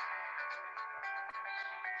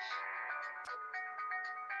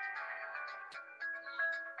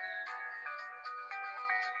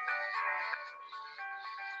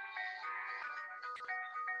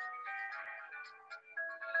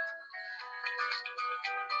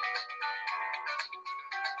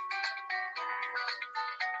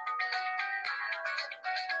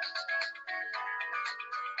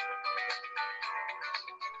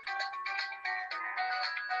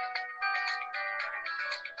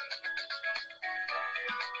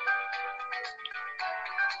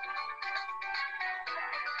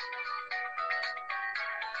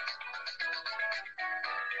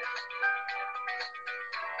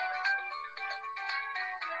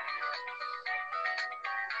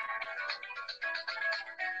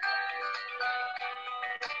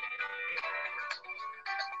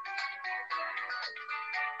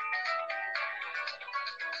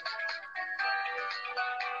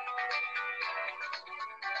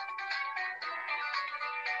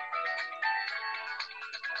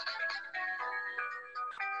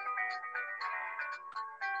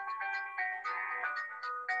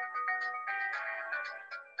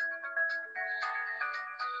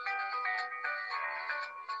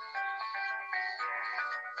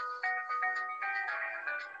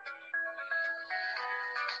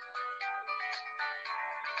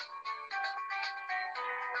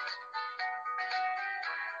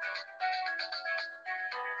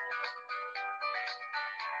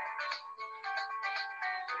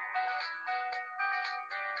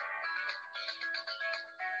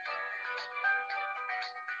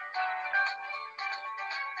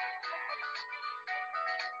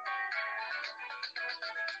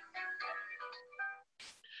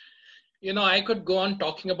 I could go on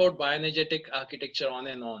talking about bioenergetic architecture on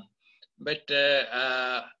and on, but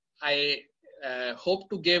I hope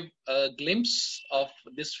to give a glimpse of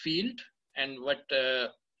this field and what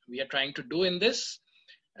we are trying to do in this.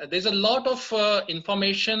 There's a lot of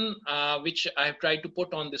information which I've tried to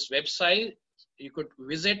put on this website. You could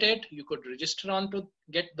visit it, you could register on to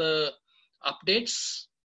get the updates.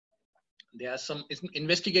 There are some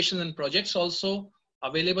investigations and projects also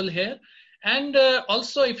available here. And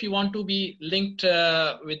also, if you want to be linked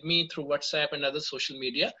with me through WhatsApp and other social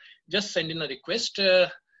media, just send in a request.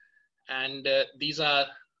 And these are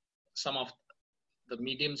some of the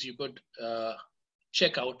mediums you could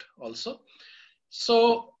check out also.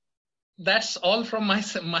 So that's all from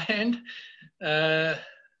my end.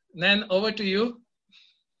 Nan, over to you.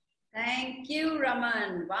 Thank you,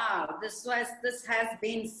 Raman. Wow, this has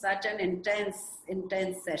been such an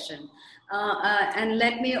intense session. And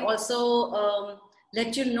let me also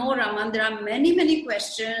let you know, Raman, there are many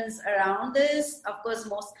questions around this. Of course,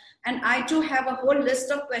 and I too have a whole list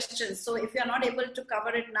of questions. So if you're not able to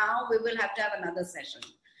cover it now, we will have to have another session.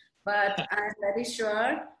 But I'm very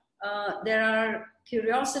sure there are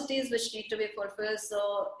curiosities which need to be fulfilled.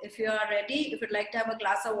 So if you are ready, if you'd like to have a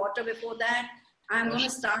glass of water before that, I'm going to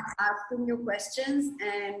start asking you questions,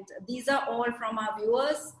 and these are all from our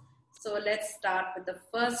viewers. So let's start with the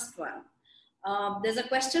first one. There's a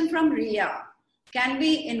question from Ria. Can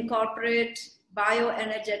we incorporate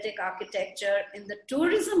bioenergetic architecture in the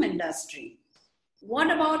tourism industry?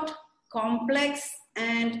 What about complex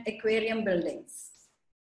and aquarium buildings?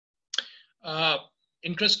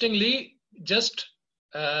 Interestingly, just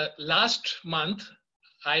last month,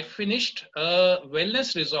 I finished a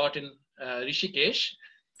wellness resort in Rishikesh.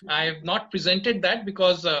 I have not presented that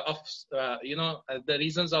because of the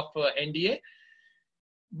reasons of NDA.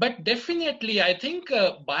 But definitely, I think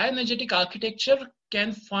bioenergetic architecture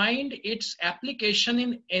can find its application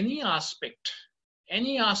in any aspect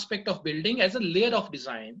of building as a layer of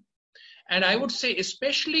design. And I would say,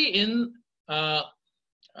 especially in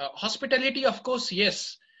hospitality, of course,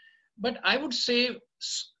 yes. But I would say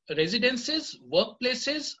residences,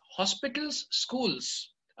 workplaces, hospitals, schools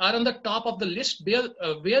are on the top of the list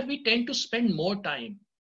where we tend to spend more time.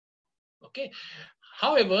 Okay.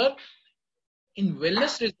 However, in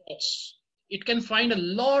wellness resorts, it can find a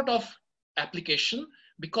lot of application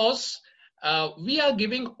because we are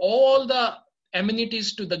giving all the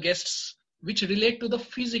amenities to the guests which relate to the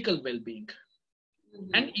physical well-being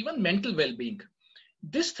and even mental well-being.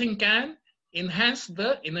 This thing can enhance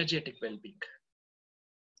the energetic well-being.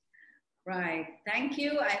 Right. Thank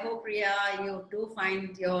you. I hope, Ria, you do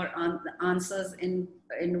find your answers in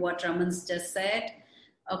what Raman's just said.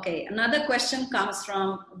 Okay. Another question comes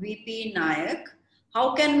from VP Nayak.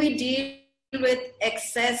 How can we deal with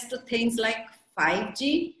access to things like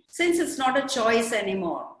 5G since it's not a choice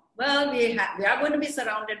anymore? Well, we are going to be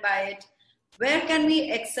surrounded by it. Where can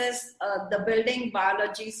we access the building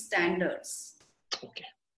biology standards? Okay.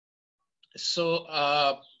 So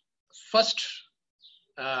first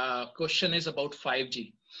question is about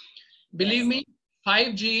 5G. Believe me,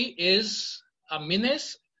 5G is a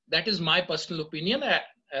menace. That is my personal opinion.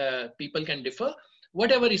 People can differ.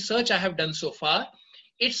 Whatever research I have done so far,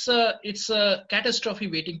 it's a catastrophe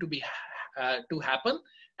waiting to happen.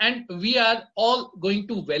 And we are all going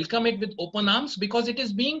to welcome it with open arms because it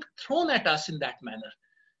is being thrown at us in that manner.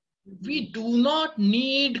 We do not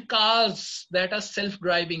need cars that are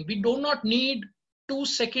self-driving. We do not need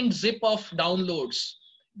 2-second zip of downloads.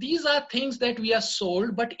 These are things that we are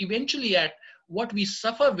sold, but eventually at what we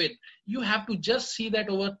suffer with, you have to just see that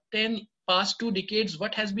over past 2 decades,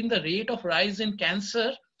 what has been the rate of rise in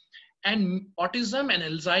cancer and autism and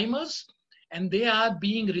Alzheimer's, and they are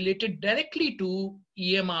being related directly to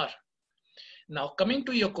EMR. Now, coming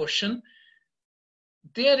to your question,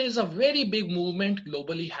 there is a very big movement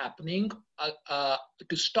globally happening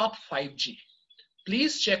to stop 5G.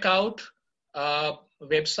 Please check out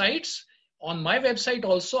websites. On my website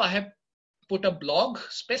also, I have put a blog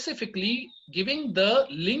specifically giving the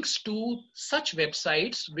links to such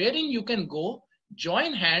websites wherein you can go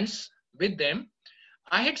join hands with them.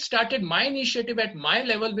 I had started my initiative at my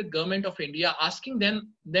level with Government of India, asking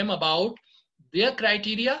them about their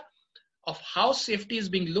criteria of how safety is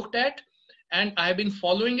being looked at, and I have been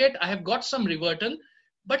following it. I have got some revertal,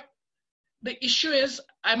 but the issue is,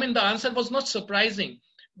 the answer was not surprising.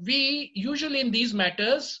 We usually in these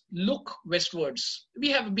matters look westwards. We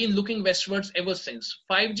have been looking westwards ever since.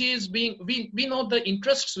 5G is we know the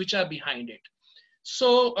interests which are behind it.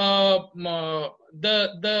 So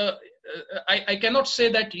I cannot say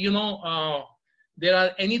that, there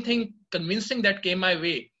are anything convincing that came my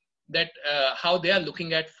way that how they are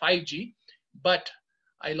looking at 5G. But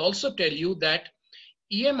I'll also tell you that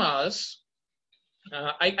EMRs,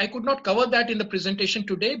 I could not cover that in the presentation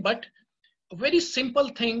today, but a very simple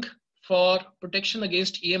thing for protection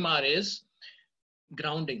against EMR is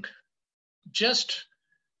grounding. Just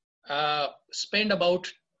spend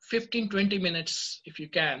about 15-20 minutes, if you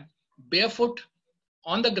can, barefoot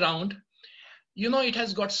on the ground. it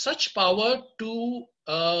has got such power to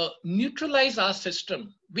neutralize our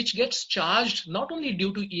system, which gets charged not only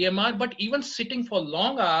due to EMR, but even sitting for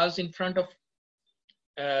long hours in front of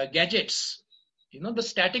gadgets. The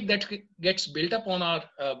static that gets built up on our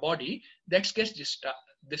body, that gets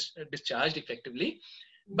discharged effectively.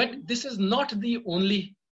 But this is not the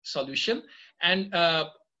only solution. And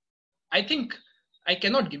I think I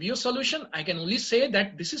cannot give you a solution. I can only say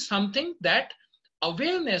that this is something that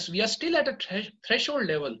awareness, we are still at a threshold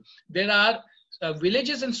level. There are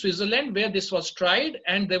villages in Switzerland where this was tried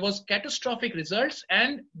and there was catastrophic results,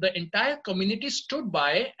 and the entire community stood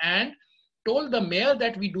by and told the mayor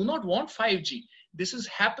that we do not want 5G. This is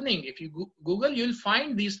happening. If you Google, you'll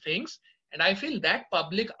find these things. And I feel that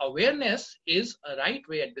public awareness is a right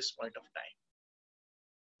way at this point of time.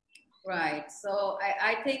 Right. So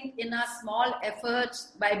I think in a small effort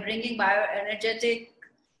by bringing bioenergetic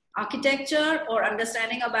architecture or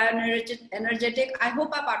understanding of bioenergetic, I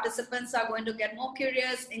hope our participants are going to get more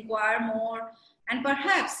curious, inquire more, and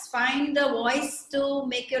perhaps find the voice to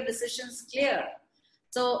make your decisions clear.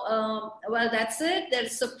 So, well, that's it.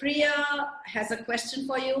 There's Supriya has a question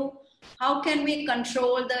for you. How can we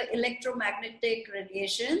control the electromagnetic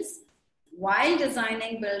radiations while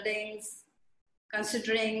designing buildings,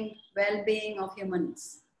 considering well-being of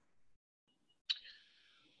humans?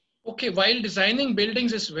 Okay, while designing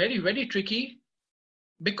buildings is very, very tricky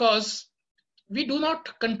because we do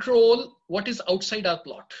not control what is outside our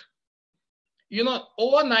plot.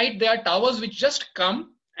 Overnight there are towers which just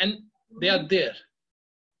come and they are there.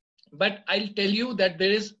 But I'll tell you that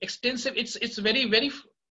there is extensive, it's very, very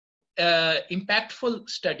impactful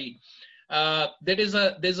study. There's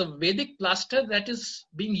a Vedic plaster that is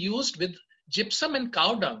being used with gypsum and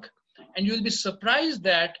cow dung. And you'll be surprised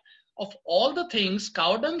that of all the things,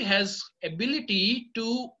 cow dung has ability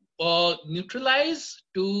to neutralize,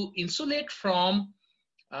 to insulate from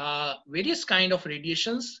various kind of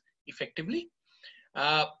radiations effectively.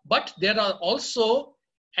 But there are also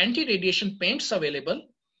anti-radiation paints available.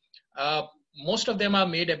 Most of them are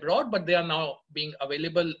made abroad, but they are now being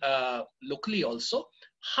available locally also.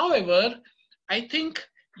 However, I think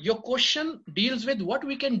your question deals with what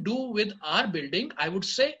we can do with our building. I would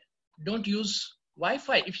say don't use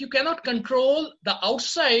Wi-Fi. If you cannot control the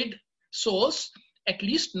outside source, at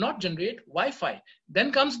least not generate Wi-Fi.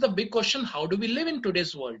 Then comes the big question, how do we live in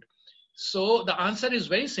today's world? So the answer is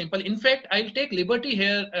very simple. In fact, I'll take liberty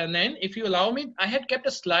here, Nain, if you allow me. I had kept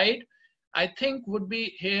a slide, I think would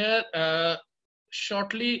be here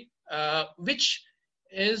shortly, which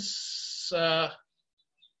is,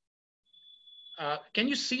 can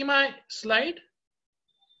you see my slide?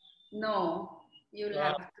 No, you'll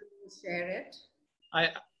have to share it.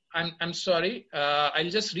 I'm sorry, I'll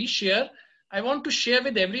just reshare. I want to share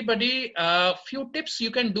with everybody a few tips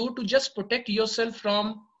you can do to just protect yourself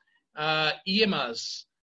from EMRs.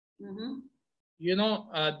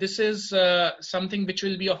 Mm-hmm. This is something which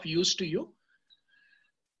will be of use to you.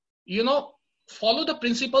 Follow the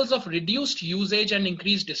principles of reduced usage and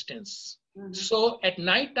increased distance. Mm-hmm. So at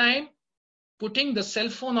night time, putting the cell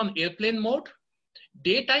phone on airplane mode.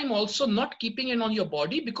 Daytime also not keeping it on your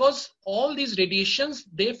body, because all these radiations,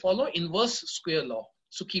 they follow inverse square law.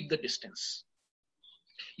 So keep the distance.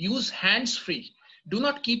 Use hands-free. Do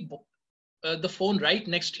not keep the phone right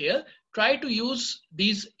next here. Try to use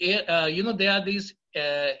these there are these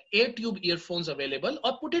air tube earphones available,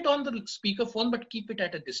 or put it on the speaker phone, but keep it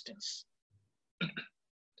at a distance.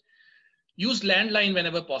 Use landline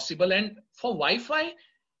whenever possible. And for Wi-Fi,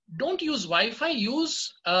 don't use Wi-Fi,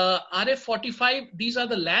 use RF45. These are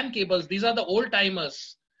the LAN cables. These are the old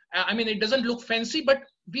timers. I mean, it doesn't look fancy, but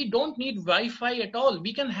we don't need Wi-Fi at all.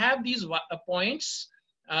 We can have these points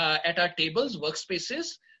at our tables,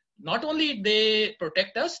 workspaces. Not only they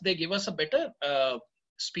protect us, they give us a better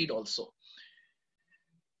speed also.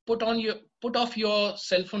 Put off your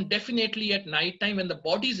cell phone definitely at night time when the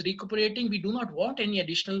body is recuperating. We do not want any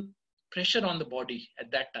additional pressure on the body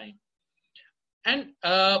at that time. And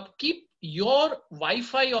keep your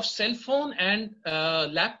Wi-Fi of cell phone and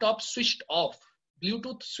laptop switched off,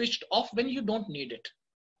 Bluetooth switched off when you don't need it.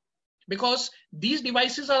 Because these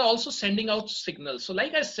devices are also sending out signals. So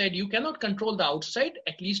like I said, you cannot control the outside.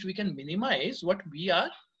 At least we can minimize what we are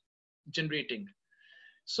generating.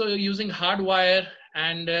 So using hardwire,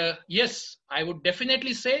 and yes, I would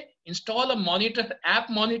definitely say install a monitor, app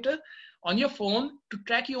monitor on your phone to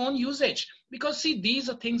track your own usage. Because see,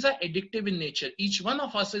 these things are addictive in nature. Each one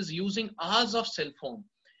of us is using hours of cell phone.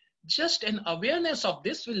 Just an awareness of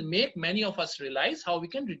this will make many of us realize how we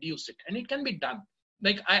can reduce it. And it can be done.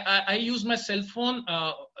 Like I use my cell phone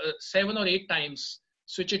 7 or 8 times,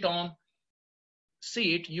 switch it on.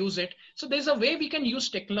 see it, use it. So there's a way we can use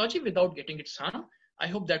technology without getting its harm. I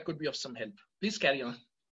hope that could be of some help. Please carry on.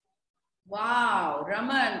 Wow,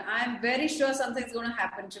 Raman, I'm very sure something's going to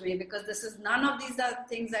happen to me, because none of these are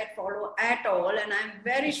things I follow at all. And I'm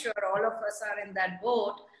very sure all of us are in that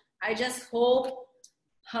boat. I just hope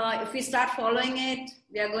if we start following it,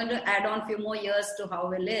 we are going to add on a few more years to how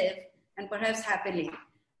we live, and perhaps happily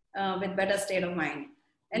with better state of mind.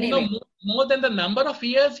 Anyway. More than the number of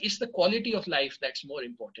years, it's the quality of life that's more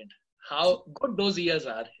important. How good those years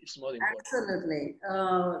are, it's more important. Absolutely.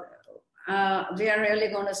 We are really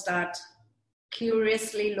going to start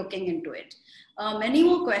curiously looking into it. Many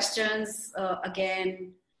more questions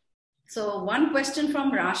again. So one question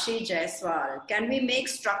from Rashi Jaiswal. Can we make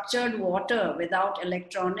structured water without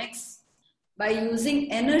electronics by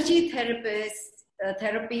using energy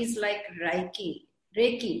therapies like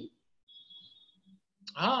Reiki?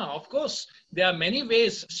 Of course. There are many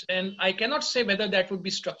ways, and I cannot say whether that would be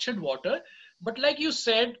structured water, but like you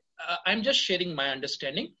said, I'm just sharing my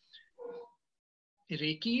understanding.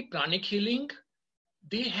 Reiki, pranic healing,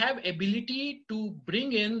 they have ability to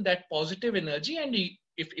bring in that positive energy, and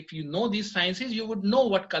if you know these sciences, you would know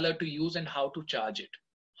what color to use and how to charge it.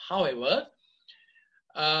 However,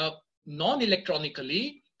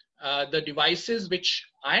 non-electronically, the devices which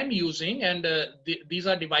I am using, and these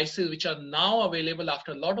are devices which are now available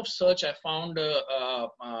after a lot of search. I found a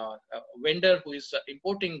vendor who is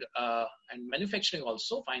importing and manufacturing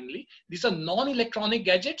also, finally. These are non-electronic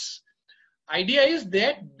gadgets. Idea is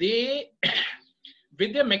that they,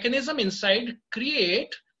 with their mechanism inside,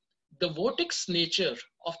 create the vortex nature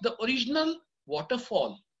of the original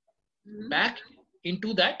waterfall back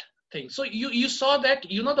into that thing. So you saw that,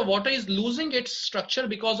 the water is losing its structure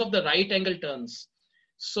because of the right angle turns.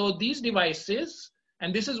 So these devices,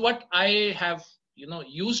 and this is what I have,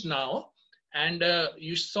 used now. And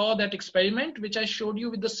you saw that experiment which I showed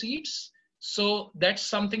you with the seeds. So that's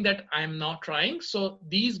something that I'm now trying. So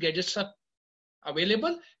these gadgets are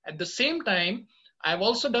available. At the same time, I've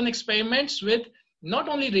also done experiments with not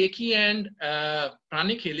only Reiki and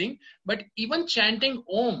pranic healing, but even chanting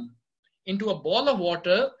Om into a ball of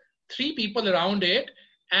water, 3 people around it,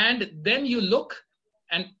 and then you look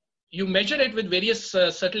and you measure it with various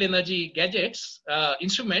subtle energy gadgets,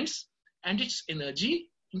 instruments, and its energy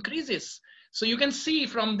increases. So you can see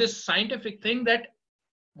from this scientific thing that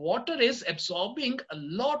water is absorbing a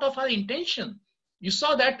lot of our intention. You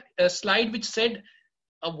saw that slide which said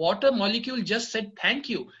a water molecule just said thank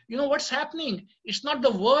you. You know what's happening? It's not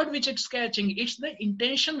the word which it's catching, it's the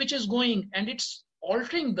intention which is going, and it's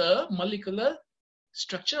altering the molecular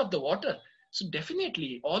structure of the water. So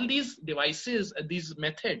definitely all these devices, these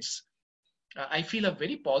methods, I feel are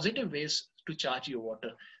very positive ways to charge your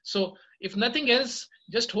water. So if nothing else,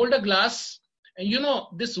 just hold a glass, and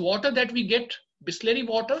this water that we get, Bisleri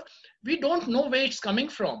water, we don't know where it's coming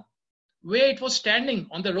from, where it was standing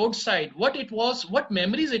on the roadside, what it was, what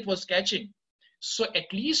memories it was catching. So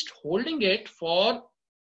at least holding it for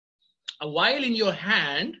a while in your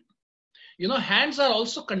hand, hands are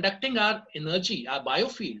also conducting our energy, our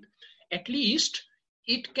biofield. At least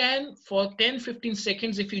it can, for 10-15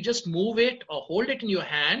 seconds, if you just move it or hold it in your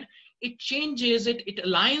hand, it changes it, it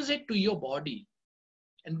aligns it to your body.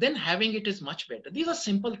 And then having it is much better. These are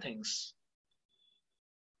simple things.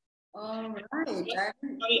 All right.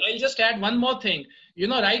 I'll just add one more thing.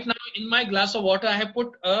 Right now in my glass of water, I have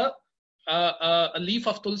put a leaf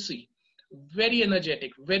of tulsi. Very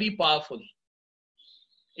energetic, very powerful.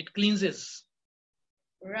 It cleanses.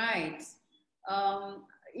 Right.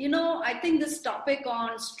 I think this topic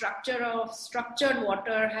on structured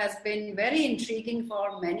water has been very intriguing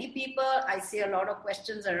for many people. I see a lot of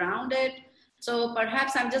questions around it. So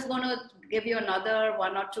perhaps I'm just going to give you another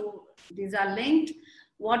 1 or 2. These are linked.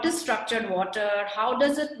 What is structured water? How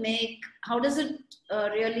does it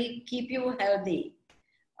really keep you healthy?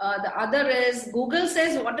 The other is, Google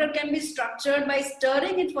says water can be structured by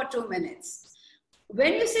stirring it for 2 minutes.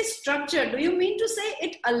 When you say structured, do you mean to say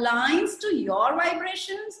it aligns to your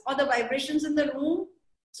vibrations or the vibrations in the room,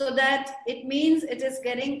 so that it means it is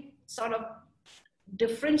getting sort of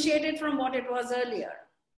differentiated from what it was earlier?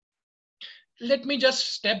 Let me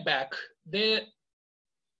just step back. When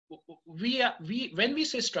we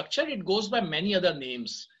say structure, it goes by many other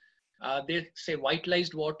names. They say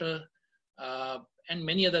vitalized water and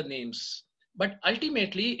many other names. But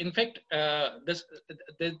ultimately, in fact, there's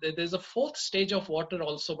a 4th stage of water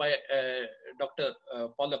also by Dr.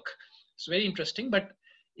 Pollock. It's very interesting, but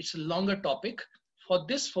it's a longer topic. For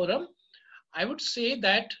this forum, I would say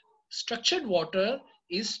that structured water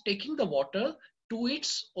is taking the water to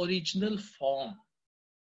its original form.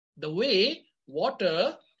 The way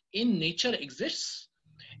water in nature exists,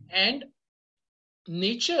 and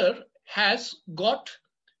nature has got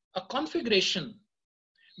a configuration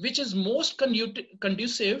which is most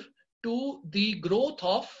conducive to the growth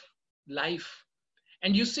of life.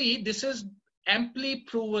 And you see, this is amply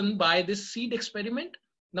proven by this seed experiment.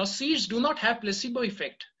 Now, seeds do not have placebo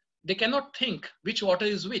effect. They cannot think which water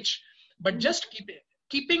is which, but just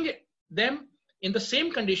keeping them in the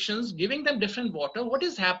same conditions, giving them different water, what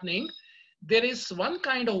is happening? There is one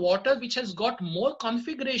kind of water which has got more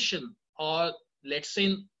configuration, or let's say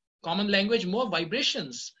in common language, more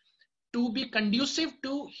vibrations to be conducive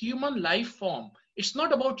to human life form. It's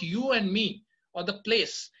not about you and me or the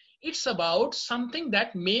place. It's about something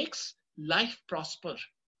that makes life prosper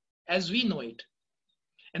as we know it.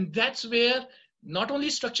 And that's where not only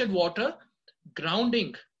structured water,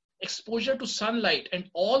 grounding, exposure to sunlight, and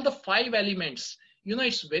all the 5 elements,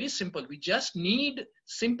 it's very simple. We just need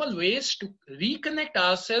simple ways to reconnect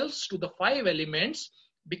ourselves to the 5 elements,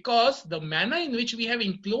 because the manner in which we have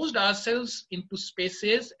enclosed ourselves into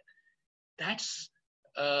spaces, that's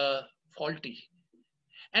faulty.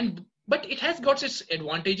 But it has got its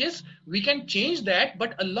advantages. We can change that,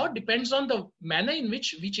 but a lot depends on the manner in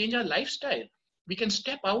which we change our lifestyle. We can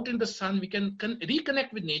step out in the sun, we can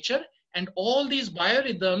reconnect with nature, and all these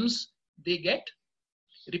biorhythms, they get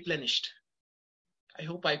replenished. I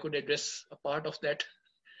hope I could address a part of that.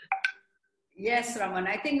 Yes, Raman,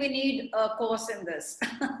 I think we need a course in this.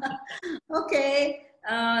 Okay.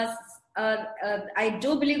 I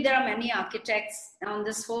do believe there are many architects on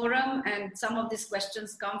this forum, and some of these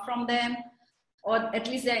questions come from them, or at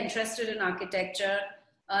least they're interested in architecture.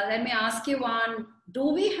 Let me ask you one. Do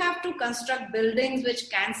we have to construct buildings which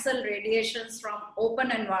cancel radiations from open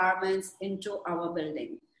environments into our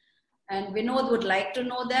building? And Vinod would like to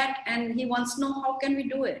know that, and he wants to know how can we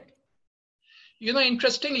do it?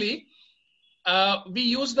 Interestingly, we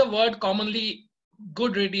use the word commonly,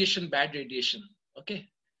 good radiation, bad radiation. Okay.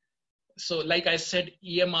 So like I said,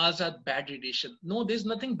 EMRs are bad radiation. No, there's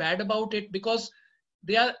nothing bad about it, because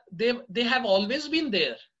they have always been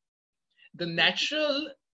there. The natural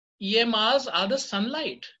EMRs are the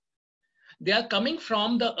sunlight. They are coming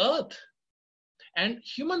from the earth. And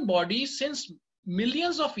human body, since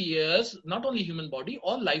millions of years, not only human body,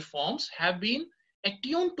 all life forms have been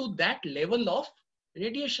attuned to that level of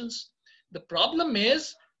radiations. The problem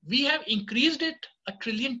is we have increased it 1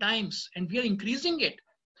 trillion times, and we are increasing it.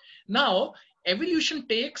 Now, evolution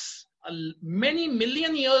takes many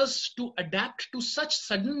million years to adapt to such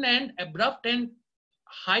sudden and abrupt and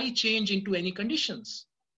high change into any conditions.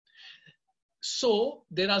 So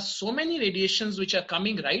there are so many radiations which are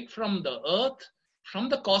coming right from the earth, from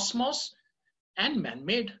the cosmos, and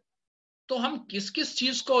man-made. So hum kis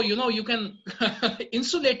cheez ko, you can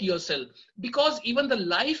insulate yourself, because even the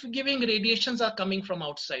life-giving radiations are coming from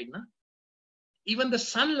outside. Na? Even the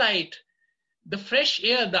sunlight, the fresh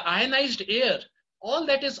air, the ionized air, all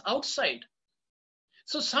that is outside.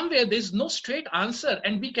 So somewhere there's no straight answer,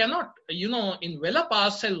 and we cannot, envelop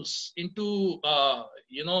ourselves into,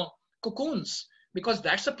 cocoons, because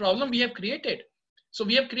that's a problem we have created. So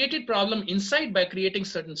we have created problem inside by creating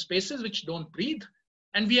certain spaces which don't breathe,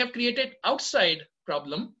 and we have created outside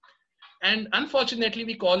problem. And unfortunately,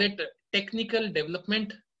 we call it technical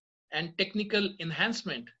development and technical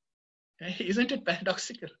enhancement. Isn't it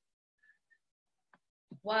paradoxical?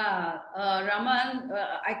 Wow, Raman,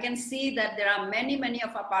 I can see that there are many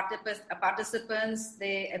of our participants.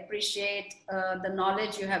 They appreciate the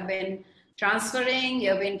knowledge you have been transferring.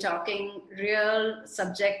 You've been talking real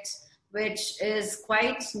subjects, which is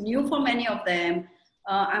quite new for many of them.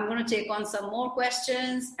 I'm going to take on some more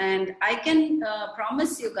questions, and I can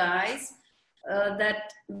promise you guys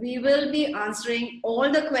that we will be answering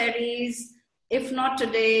all the queries. If not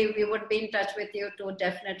today, we would be in touch with you to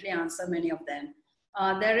definitely answer many of them.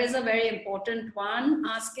 There is a very important one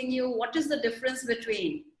asking you, what is the difference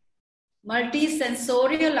between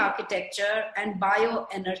multisensorial architecture and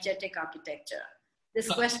bioenergetic architecture? This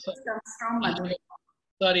question comes from Madhuri.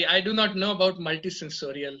 Sorry, I do not know about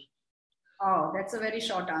multisensorial. Oh, that's a very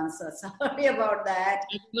short answer. Sorry about that.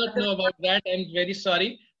 I do not know about that. I'm very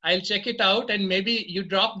sorry. I'll check it out, and maybe you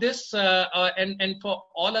drop this, and for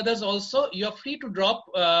all others also, you're free to drop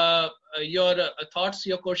your thoughts,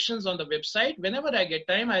 your questions on the website. Whenever I get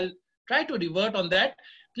time, I'll try to revert on that.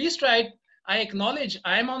 Please try it. I acknowledge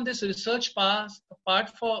I'm on this research part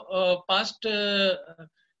for past 4-5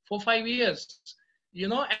 years,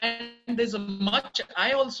 and there's much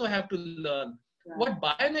I also have to learn. Right. What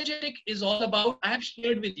bioenergetic is all about, I have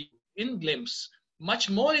shared with you in glimpse. Much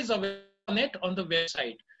more is available on it on the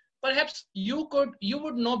website. Perhaps you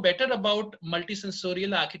would know better about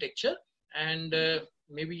multisensorial architecture, and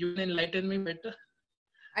Maybe you can enlighten me better.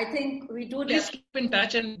 I think we do. Please keep in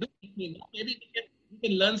touch and do maybe we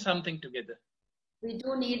can learn something together. We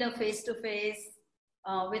do need a face-to-face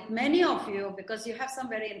with many of you because you have some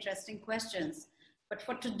very interesting questions. But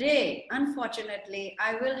for today, unfortunately,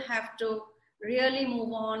 I will have to really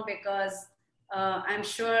move on because I'm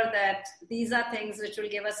sure that these are things which will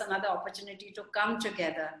give us another opportunity to come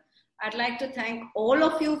together. I'd like to thank all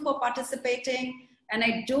of you for participating. And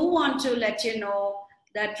I do want to let you know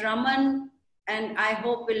that Raman, and I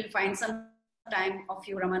hope we'll find some time of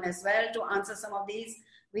you, Raman, as well to answer some of these.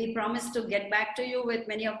 We promise to get back to you with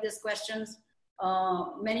many of these questions,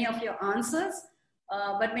 many of your answers.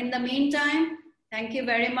 But in the meantime, thank you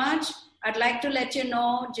very much. I'd like to let you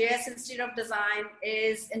know JS Institute of Design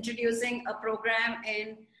is introducing a program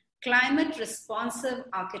in climate responsive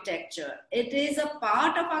architecture. It is a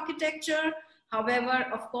part of architecture. However,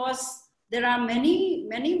 of course, there are many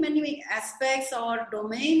aspects or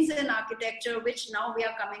domains in architecture which now we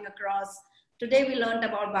are coming across. Today we learned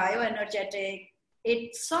about bioenergetic.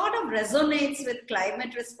 It sort of resonates with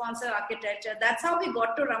climate responsive architecture. That's how we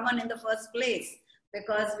got to Raman in the first place,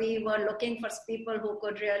 because we were looking for people who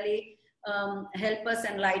could really help us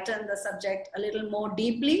enlighten the subject a little more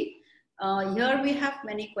deeply. Here we have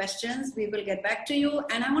many questions. We will get back to you.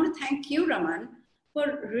 And I want to thank you, Raman,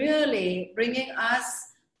 for really bringing us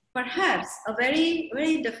perhaps a very,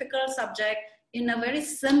 very difficult subject in a very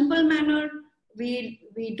simple manner.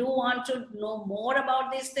 We do want to know more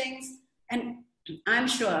about these things. And I'm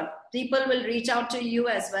sure people will reach out to you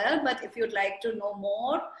as well. But if you'd like to know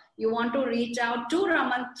more, you want to reach out to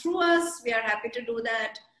Raman through us, we are happy to do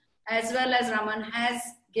that. As well as Raman has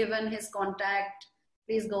given his contact,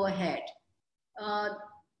 please go ahead.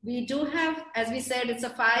 We do have, as we said, it's a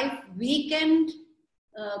 5-weekend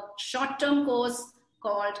short-term course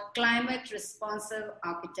called Climate Responsive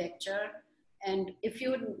Architecture. And if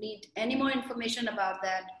you need any more information about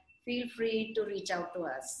that, feel free to reach out to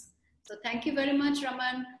us. So thank you very much,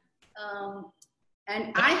 Raman.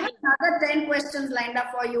 And I have another 10 questions lined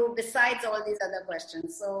up for you besides all these other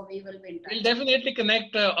questions. So we will be in touch. We'll definitely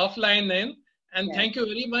connect offline then. And yes. Thank you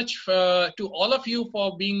very much to all of you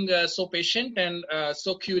for being so patient and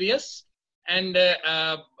so curious. And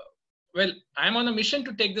well, I'm on a mission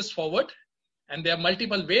to take this forward. And there are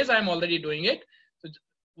multiple ways I'm already doing it. So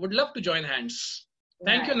would love to join hands.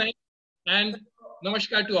 Thank you, Nain. And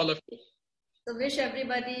namaskar to all of you. So wish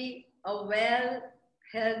everybody a well,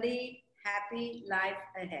 healthy, happy life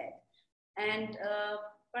ahead. And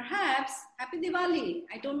perhaps happy Diwali.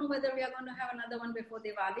 I don't know whether we are going to have another one before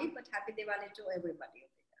Diwali, but happy Diwali to everybody.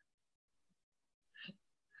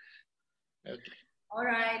 Okay. All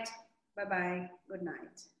right. Bye-bye. Good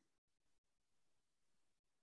night.